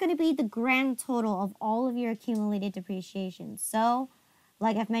 That's going to be the grand total of all of your accumulated depreciation. So,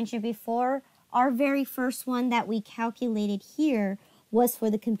 like I've mentioned before, our very first one that we calculated here was for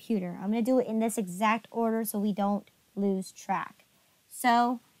the computer. I'm going to do it in this exact order so we don't lose track.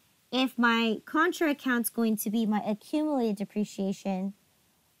 So, if my contra account's going to be my accumulated depreciation,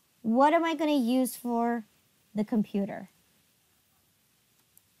 what am I going to use for the computer?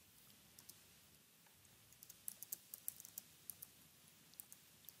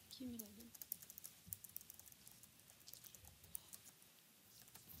 Accumulated.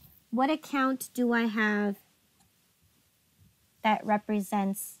 What account do I have that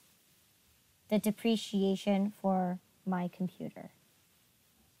represents the depreciation for my computer?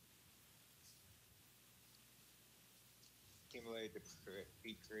 Accumulated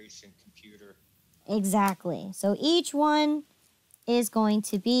depreciation computer. Exactly. So each one is going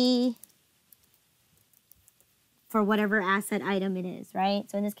to be for whatever asset item it is, right?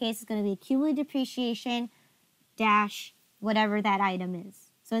 So in this case, it's going to be accumulated depreciation dash whatever that item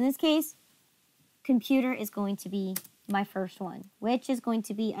is. So in this case, computer is going to be my first one, which is going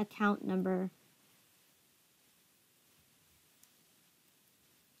to be account number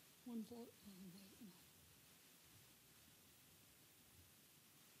 1 4. Wait,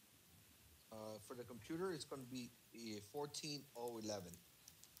 no. For the computer, it's going to be 14011.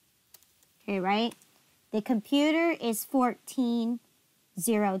 Okay, right? The computer is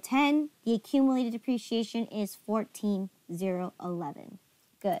 14010. The accumulated depreciation is 14011.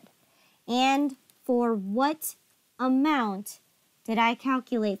 Good. And for what amount did I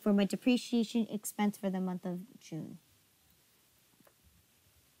calculate for my depreciation expense for the month of June?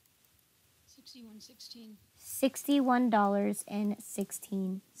 6116.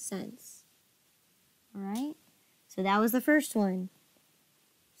 $61.16. All right? So that was the first one.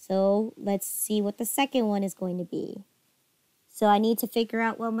 So let's see what the second one is going to be. So I need to figure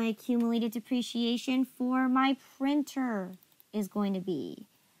out what my accumulated depreciation for my printer is going to be.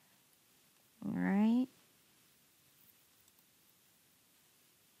 All right.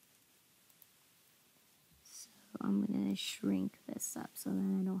 So I'm going to shrink this up so that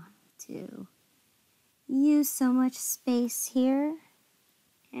I don't have to use so much space here.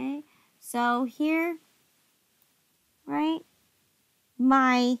 Okay. So here, right,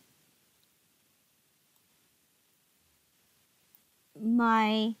 my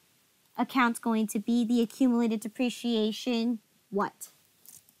account's going to be the accumulated depreciation, what?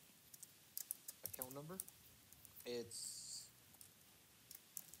 Account number? It's,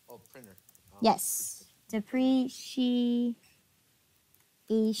 printer. Yes, depreciation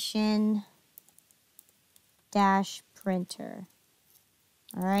dash printer.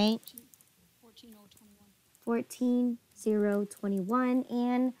 All right, 14021. 14021.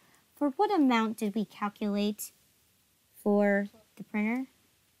 And for what amount did we calculate for the printer?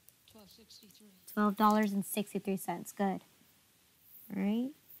 1263. $12.63. Good. All right.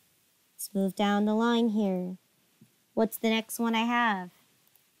 Let's move down the line here. What's the next one I have?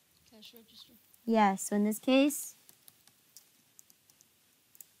 Cash register. Yes, so in this case,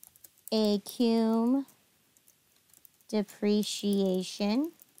 accum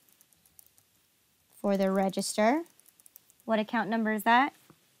depreciation for the register. What account number is that?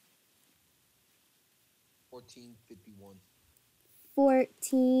 1451.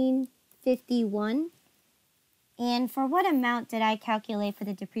 1451. And for what amount did I calculate for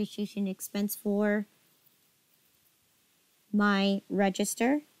the depreciation expense for my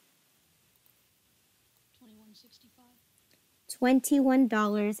register? 2165.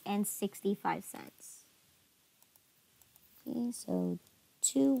 $21.65. Okay, so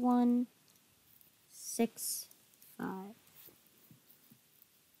 2165.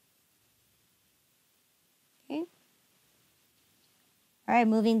 Okay. All right,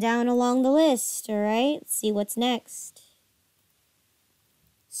 moving down along the list. All right, let's see what's next.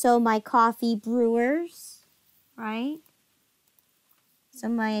 So my coffee brewers, right? So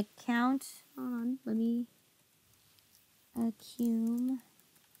my account, hold on, let me accum.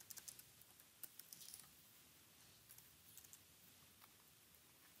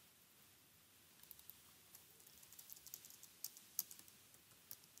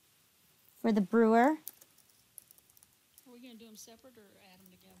 For the brewer, Are we going to do them separate or add them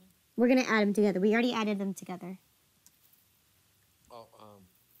together? we're going to add them together. We already added them together. Oh,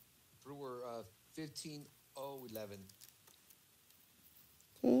 brewer 15011.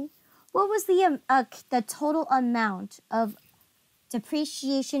 Okay. What was the total amount of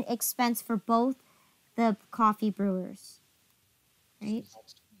depreciation expense for both the coffee brewers? Right?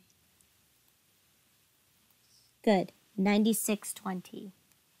 Good. 9620.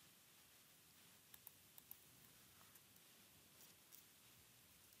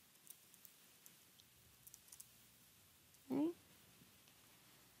 Okay.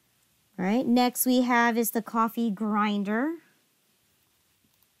 All right. Next we have is the coffee grinder.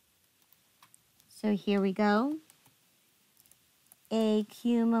 So here we go.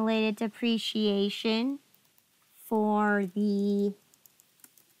 Accumulated depreciation for the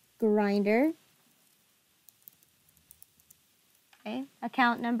grinder. Okay.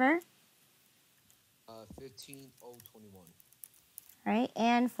 Account number. 15021. All right.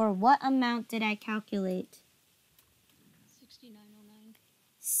 And for what amount did I calculate? 6909.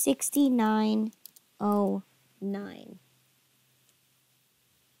 6909.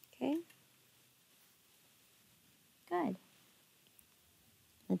 Okay. Good.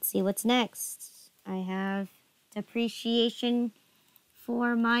 Let's see what's next. I have depreciation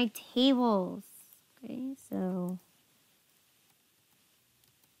for my tables. Okay, so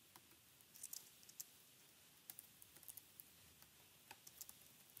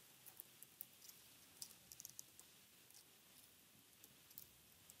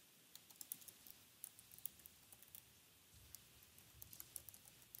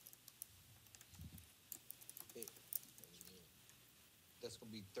Hey, that's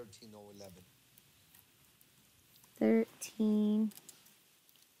gonna be 13011.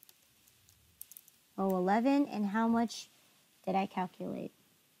 13011. And how much did I calculate?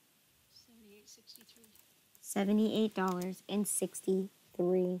 7863.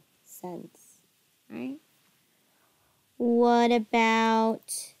 $78.63. Right? What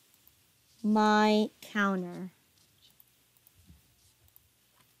about my counter?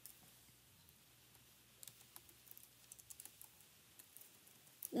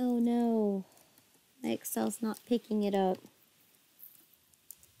 Oh no, my Excel's not picking it up.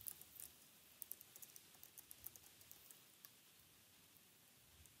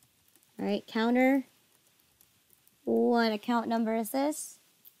 All right, counter. What account number is this?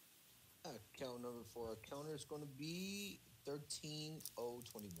 Account number for our counter is gonna be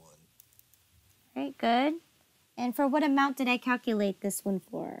 13021. All right, good. And for what amount did I calculate this one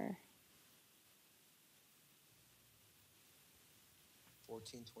for?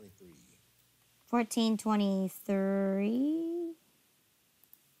 1423. 1423.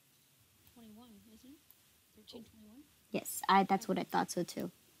 21, isn't it? 1321? Yes, that's what I thought so too.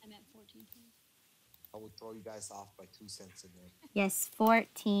 I'm at 1420. I will throw you guys off by 2 cents in there. Yes,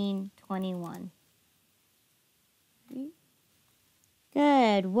 1421.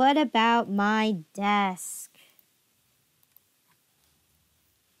 Good. What about my desk?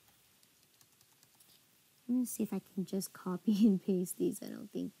 I'm gonna see if I can just copy and paste these. I don't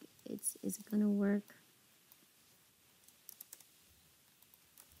think is it gonna work?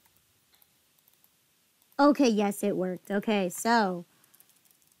 Okay, yes, it worked. Okay, so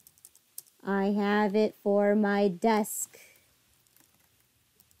I have it for my desk.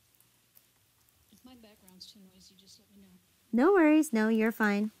 If my background's too noisy, just let me know. No worries. No, you're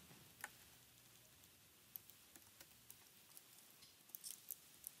fine.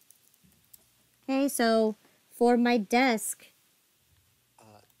 Okay, so for my desk,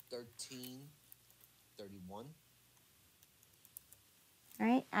 1331.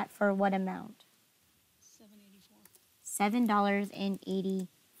 right, for what amount? 784.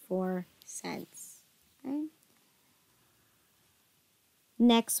 $7.84. Okay.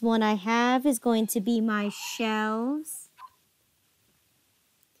 Next one I have is going to be my shelves.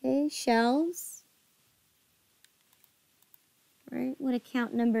 Okay, shelves. All right, what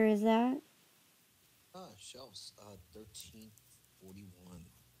account number is that? Shelves 1341.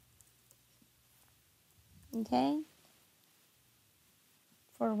 Okay.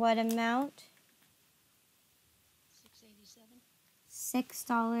 For what amount? 687.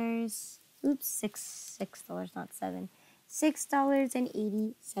 $6. Oops, $6, not 7.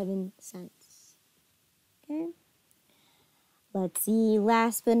 $6.87. Okay. Let's see.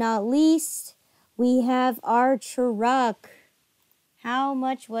 Last but not least, we have our truck. How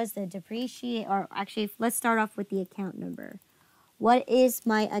much was the depreciate, or actually, let's start off with the account number. What is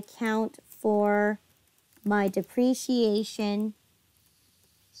my account for my depreciation?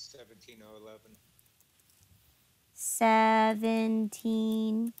 17011.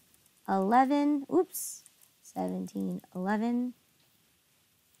 1711. Oops. 1711.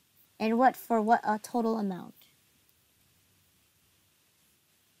 And what for what a total amount?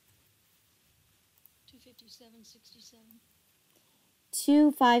 257.67.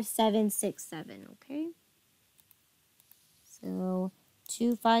 25767, okay? So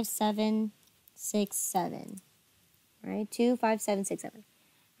 25767. All right, 25767.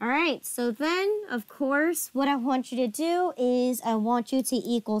 All right, so then, of course, what I want you to do is I want you to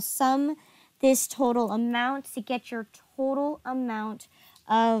equal sum this total amount to get your total amount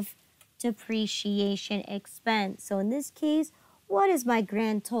of depreciation expense. So in this case, what is my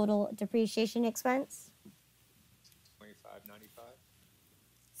grand total depreciation expense? 2595.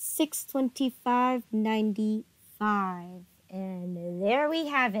 625.95. And there we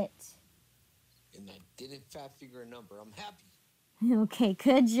have it. And I didn't fat figure a number. I'm happy. Okay,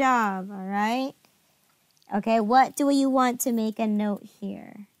 good job, all right? Okay, what do you want to make a note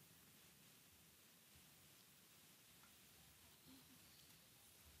here?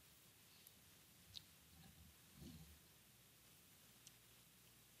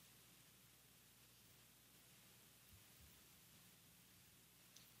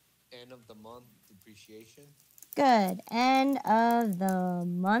 End of the month depreciation. Good, end of the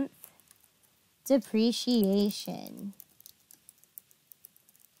month depreciation.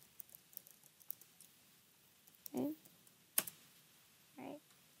 Okay. Right.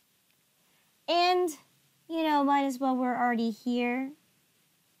 And, might as well, we're already here.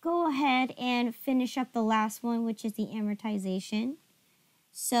 Go ahead and finish up the last one, which is the amortization.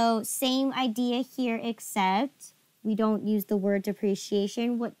 So, same idea here, except we don't use the word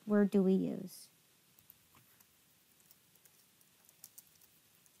depreciation. What word do we use?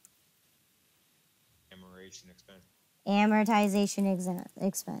 Amortization expense. Amortization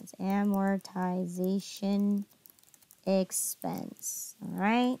expense. Amortization expense. All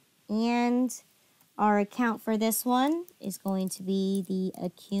right. And our account for this one is going to be the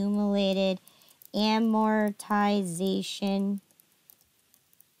accumulated amortization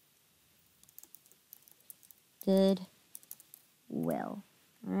goodwill. All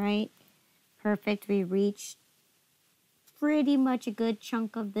right. Perfect. We reached pretty much a good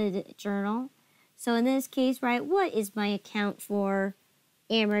chunk of the journal. So in this case, right, what is my account for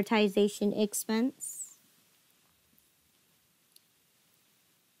amortization expense?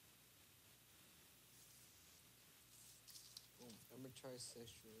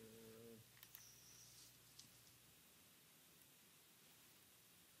 Amortization.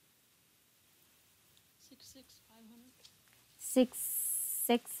 66500.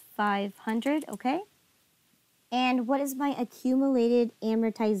 66500, okay? And what is my accumulated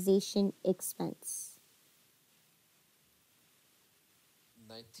amortization expense?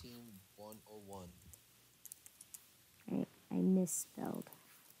 19101. Right, I misspelled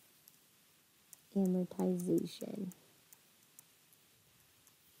amortization.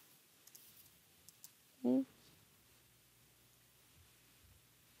 Okay.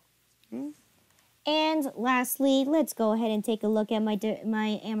 Okay. And lastly, let's go ahead and take a look at my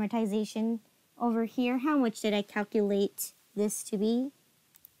amortization over here. How much did I calculate this to be?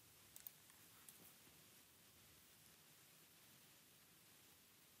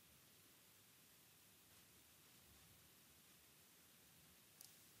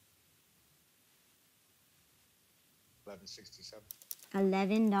 $11.67.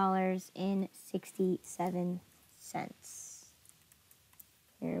 $11.67.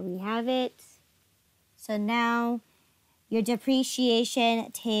 Here we have it. So now your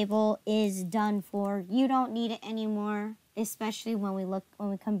depreciation table is done for. You don't need it anymore, especially when we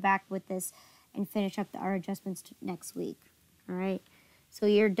come back with this and finish up our adjustments next week. All right. So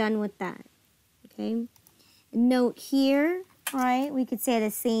you're done with that. Okay. Note here, right? We could say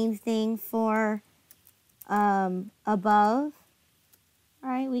the same thing for above. All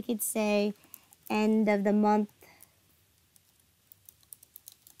right. We could say end of the month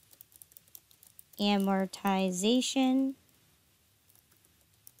amortization.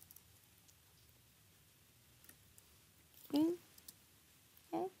 Okay.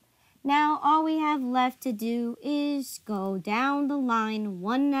 Okay. Now all we have left to do is go down the line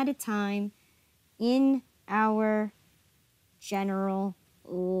one at a time in our general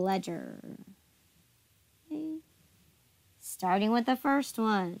ledger. Okay. Starting with the first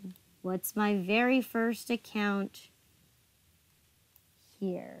one. What's my very first account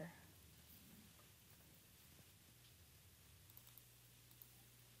here?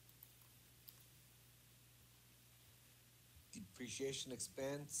 depreciation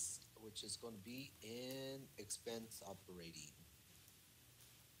expense, which is going to be in expense operating.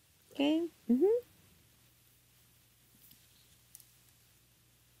 Okay.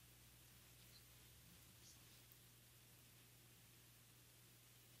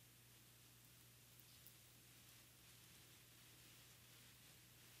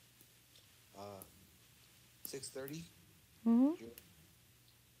 Uh, 630. Mm-hmm.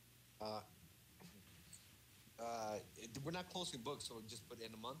 Uh, we're not closing books, so just put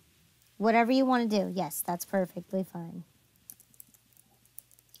in a month. Whatever you want to do. Yes, that's perfectly fine.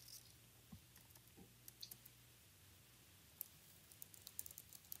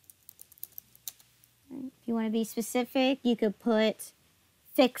 If you want to be specific, you could put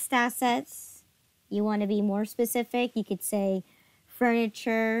fixed assets. You want to be more specific, you could say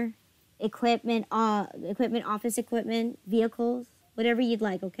furniture, equipment, office equipment, vehicles, whatever you'd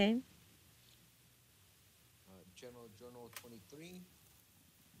like, okay? General Journal 23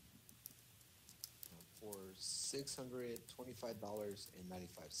 for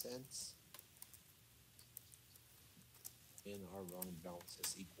 $625.95. And our running balance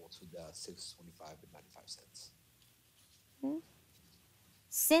is equal to the 625.95.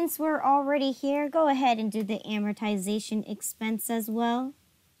 Since we're already here, go ahead and do the amortization expense as well.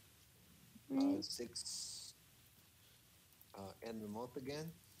 Six end the month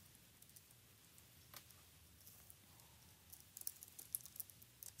again.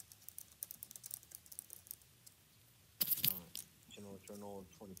 General Journal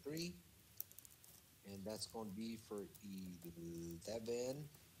 23, and that's going to be for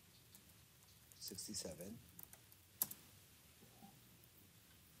 1167.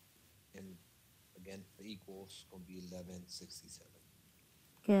 And again, the equals going to be 1167.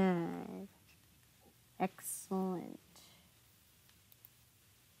 Good. Excellent.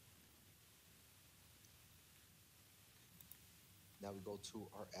 Now we go to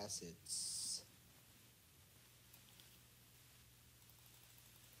our assets.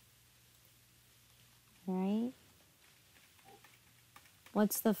 Right.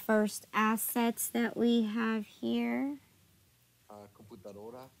 What's the first assets that we have here?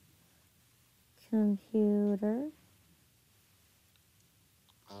 Computadora. Computer.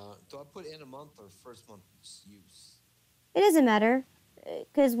 Do I put in a month or first month's use? It doesn't matter.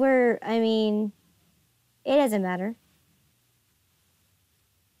 Because it doesn't matter.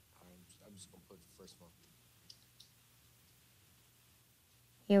 I'm just going to put first month.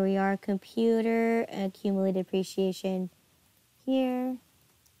 Here we are, computer, accumulated depreciation here.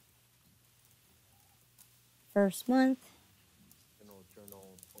 First month. General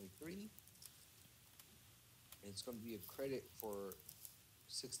Journal 23. And it's going to be a credit for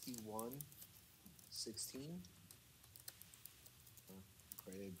 6116.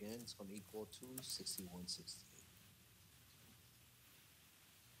 Credit again, it's going to equal to 6116.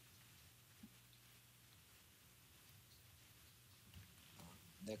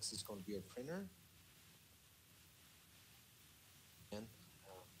 Next is going to be a printer. And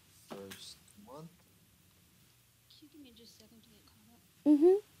first month. Can you give me just a second to get caught up?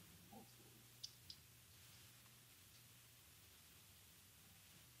 Mm-hmm.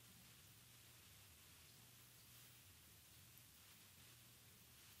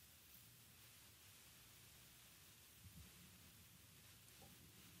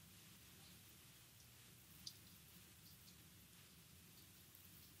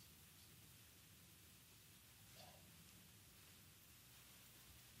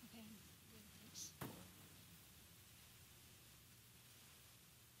 Okay, good, thanks.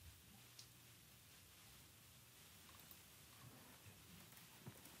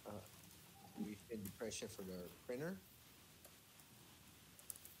 We in depression for the printer.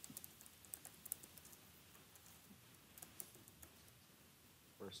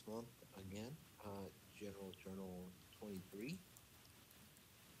 First month again, General Journal 23.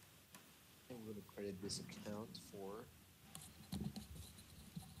 And we're going to credit this account for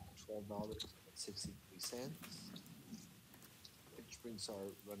 $12.63, which brings our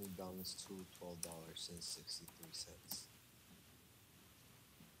running balance to $12.63.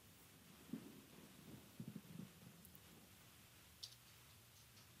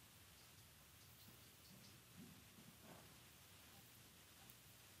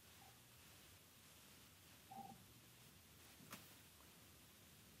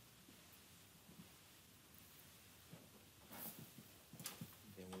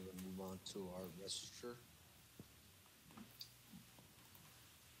 Then we're going to move on to our register.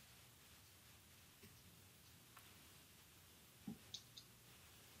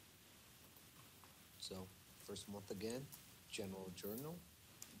 So first month again, General Journal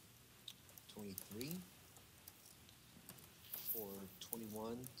 23. for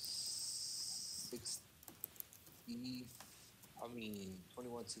 2160. I mean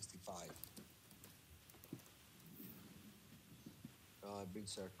 2165.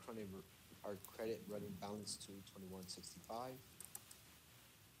 Brings our credit running balance to 2165.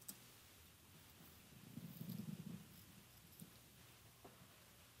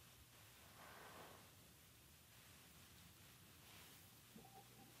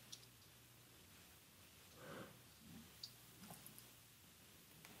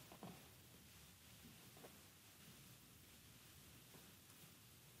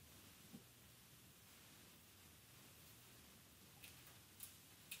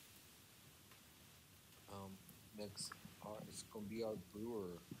 Next, it's gonna be our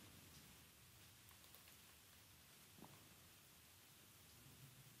brewer.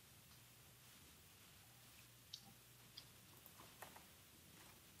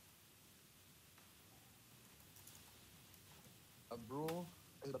 A brewer,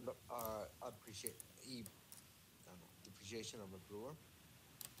 appreciate, I don't know, depreciation of a brewer.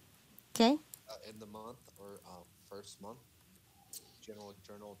 Okay. In the month or first month, General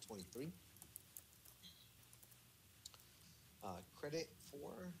Journal 23. Credit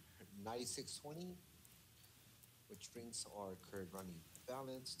for 9620, which brings our current running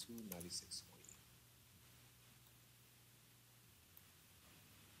balance to 9620.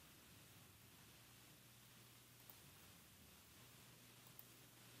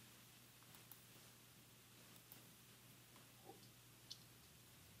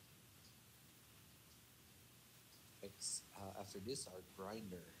 After this, our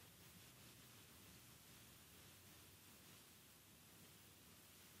grinder.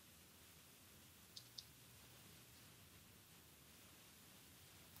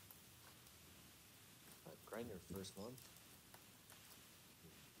 Grinder first month,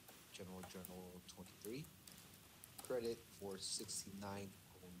 General Journal 23. Credit for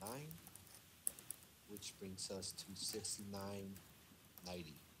 6909, which brings us to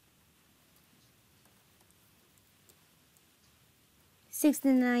 6990.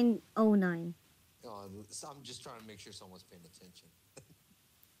 6909. So I'm just trying to make sure someone's paying attention.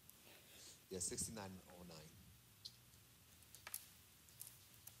 Yeah, 6909.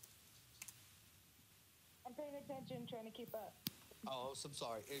 I'm paying attention, trying to keep up. Oh, so I'm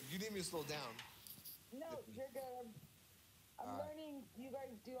sorry. If you need me to slow down. No, you're good. I'm All right. learning. You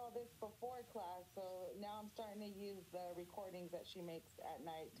guys do all this before class, so now I'm starting to use the recordings that she makes at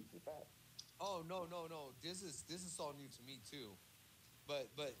night to keep up. Oh no. This is all new to me too.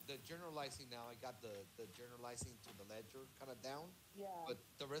 But the journalizing now, I got the journalizing to the ledger kind of down. Yeah. But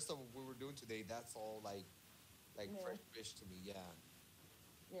the rest of what we were doing today, that's all like Yeah. fresh fish to me. Yeah.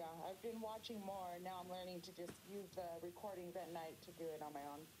 Yeah, I've been watching more. Now I'm learning to just use the recordings at night to do it on my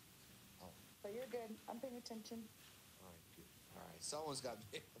own. Oh. But you're good. I'm paying attention. All right. Good. All right. Someone's got me.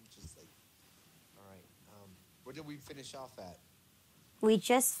 I'm just like. All right. Where did we finish off at? We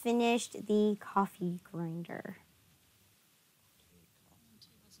just finished the coffee grinder. Okay.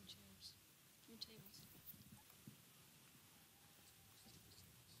 Tables and chairs. Your tables.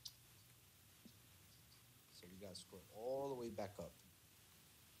 So we got to scroll all the way back up.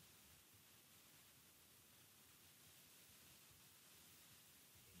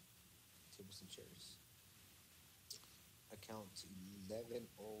 Tables and chairs. Account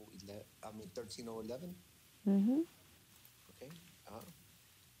 13011. Mm-hmm. Okay.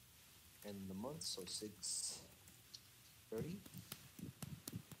 And the month, so 630.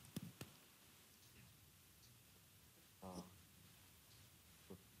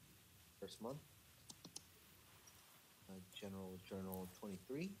 First month. General Journal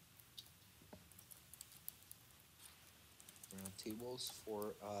 23. Round tables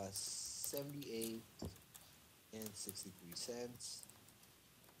for 78 and 63 cents.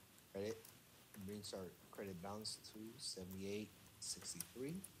 Credit brings our credit balance to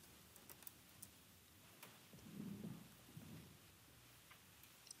 78.63.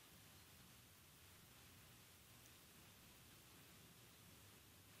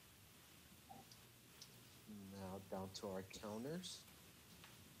 Now down to our counters.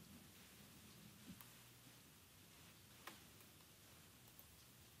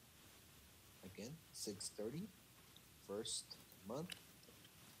 Again, 630, first month.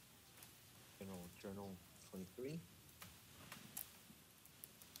 General Journal 23.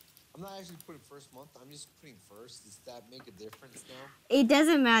 I'm not actually putting first month. I'm just putting first. Does that make a difference now? It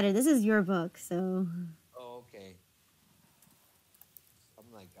doesn't matter. This is your book, so. Oh, okay. I'm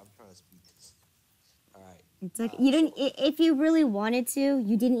trying to speed this. All right. It's like you didn't. If you really wanted to,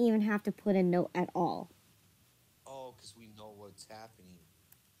 you didn't even have to put a note at all. Oh, because we know what's happening.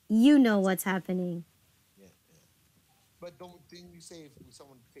 You know what's happening. Yeah. But didn't you say if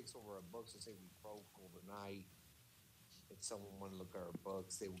someone takes over our books and say we broke overnight, if someone want to look at our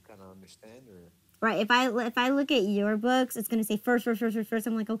books, they would kind of understand, or Right. If I look at your books, it's gonna say first, first, first, first, first.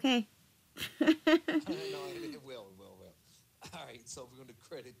 I'm like, okay. no, it will. All right, so we're going to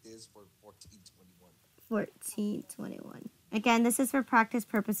credit this for 1421. 1421. Again, this is for practice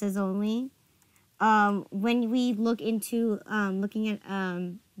purposes only. When we look into looking at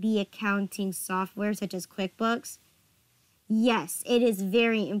the accounting software such as QuickBooks, yes, it is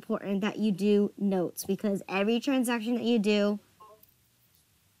very important that you do notes because every transaction that you do,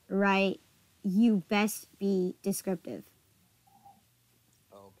 right, you best be descriptive.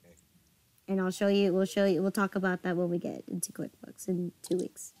 Okay. And we'll talk about that when we get into QuickBooks in 2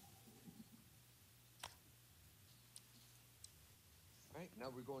 weeks. All right, now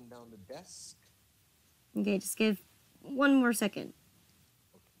we're going down the desk. Okay, just give one more second.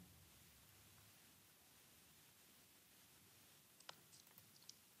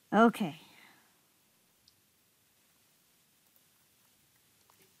 Okay.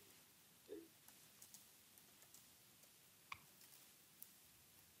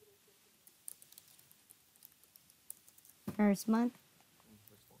 First month.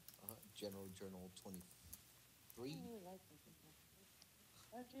 First one. General Journal 23.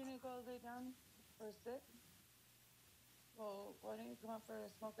 Aren't you gonna go lay down for 6? Well, why don't you come out for a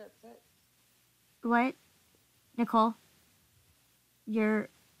smoke at 6? What? Nicole? Your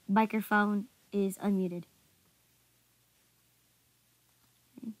microphone is unmuted.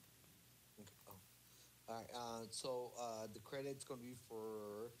 Okay. Oh. All right. So the credit's going to be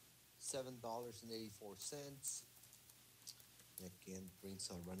for $7.84. Again, brings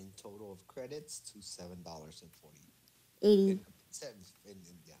our running total of credits to $7.40. 80.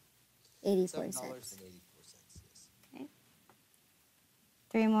 Yeah. 84 $7.84. cents. Yes. Okay.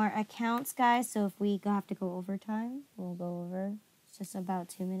 3 more accounts, guys. So if we have to go overtime, we'll go over just about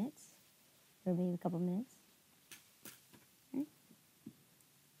 2 minutes, or maybe a couple minutes. Okay.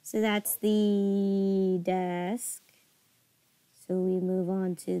 So that's the desk. So we move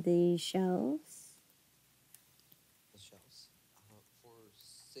on to the shelves. The shelves for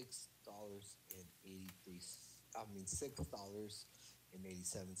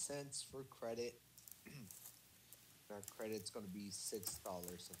 $6.87 for credit. Our credit's going to be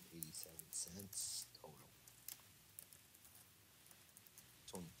 $6.87 total.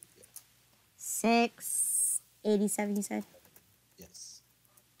 23, yeah. 687, you said? Yes.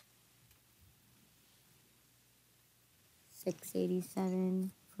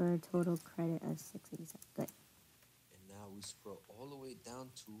 687 for a total credit of 687. Good. And now we scroll all the way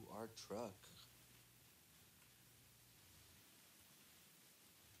down to our truck.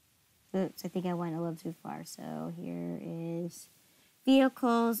 Oops, I think I went a little too far. So here is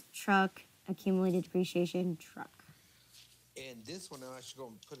vehicles, truck, accumulated depreciation, truck. And this one, I'm actually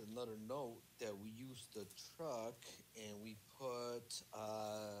going to put another note that we used the truck and we put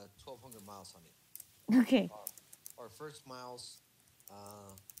 1,200 miles on it. Okay. Our first miles,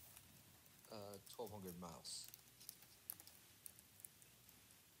 1,200 miles.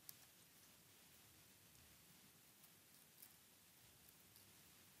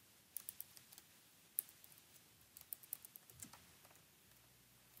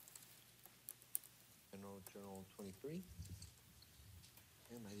 Journal 23.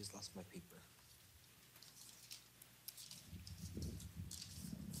 And I just lost my paper.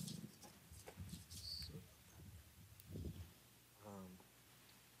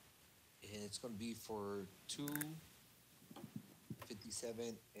 And it's going to be for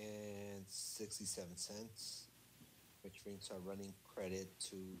 $2.57 and 67 cents, which brings our running credit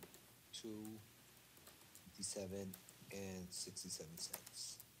to $2.57 and 67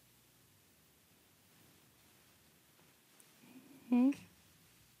 cents. Okay.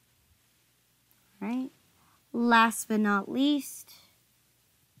 All right. Last but not least,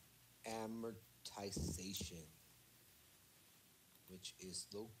 Amortization, which is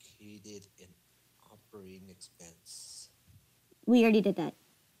located in operating expense. we already did that.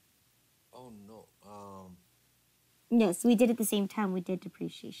 Oh no. Yes, we did at the same time. We did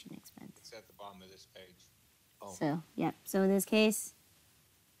depreciation expense. It's at the bottom of this page. Oh. So, yep. So in this case,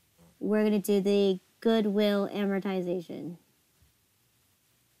 we're going to do the goodwill amortization.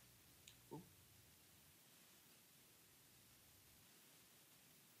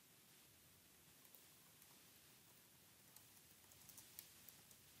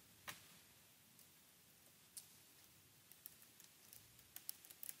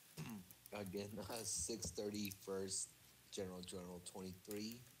 Again, 630 first General Journal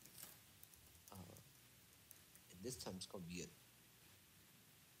 23. And this time it's going to be a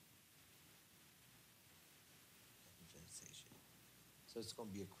So it's going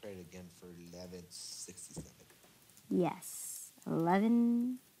to be a credit again for 1167. Yes,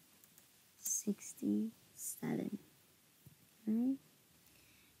 1167. All right.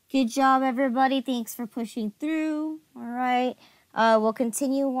 Good job, everybody. Thanks for pushing through. All right. We'll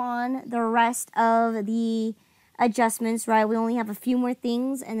continue on the rest of the adjustments, right? We only have a few more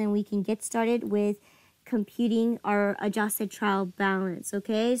things, and then we can get started with computing our adjusted trial balance,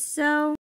 okay? So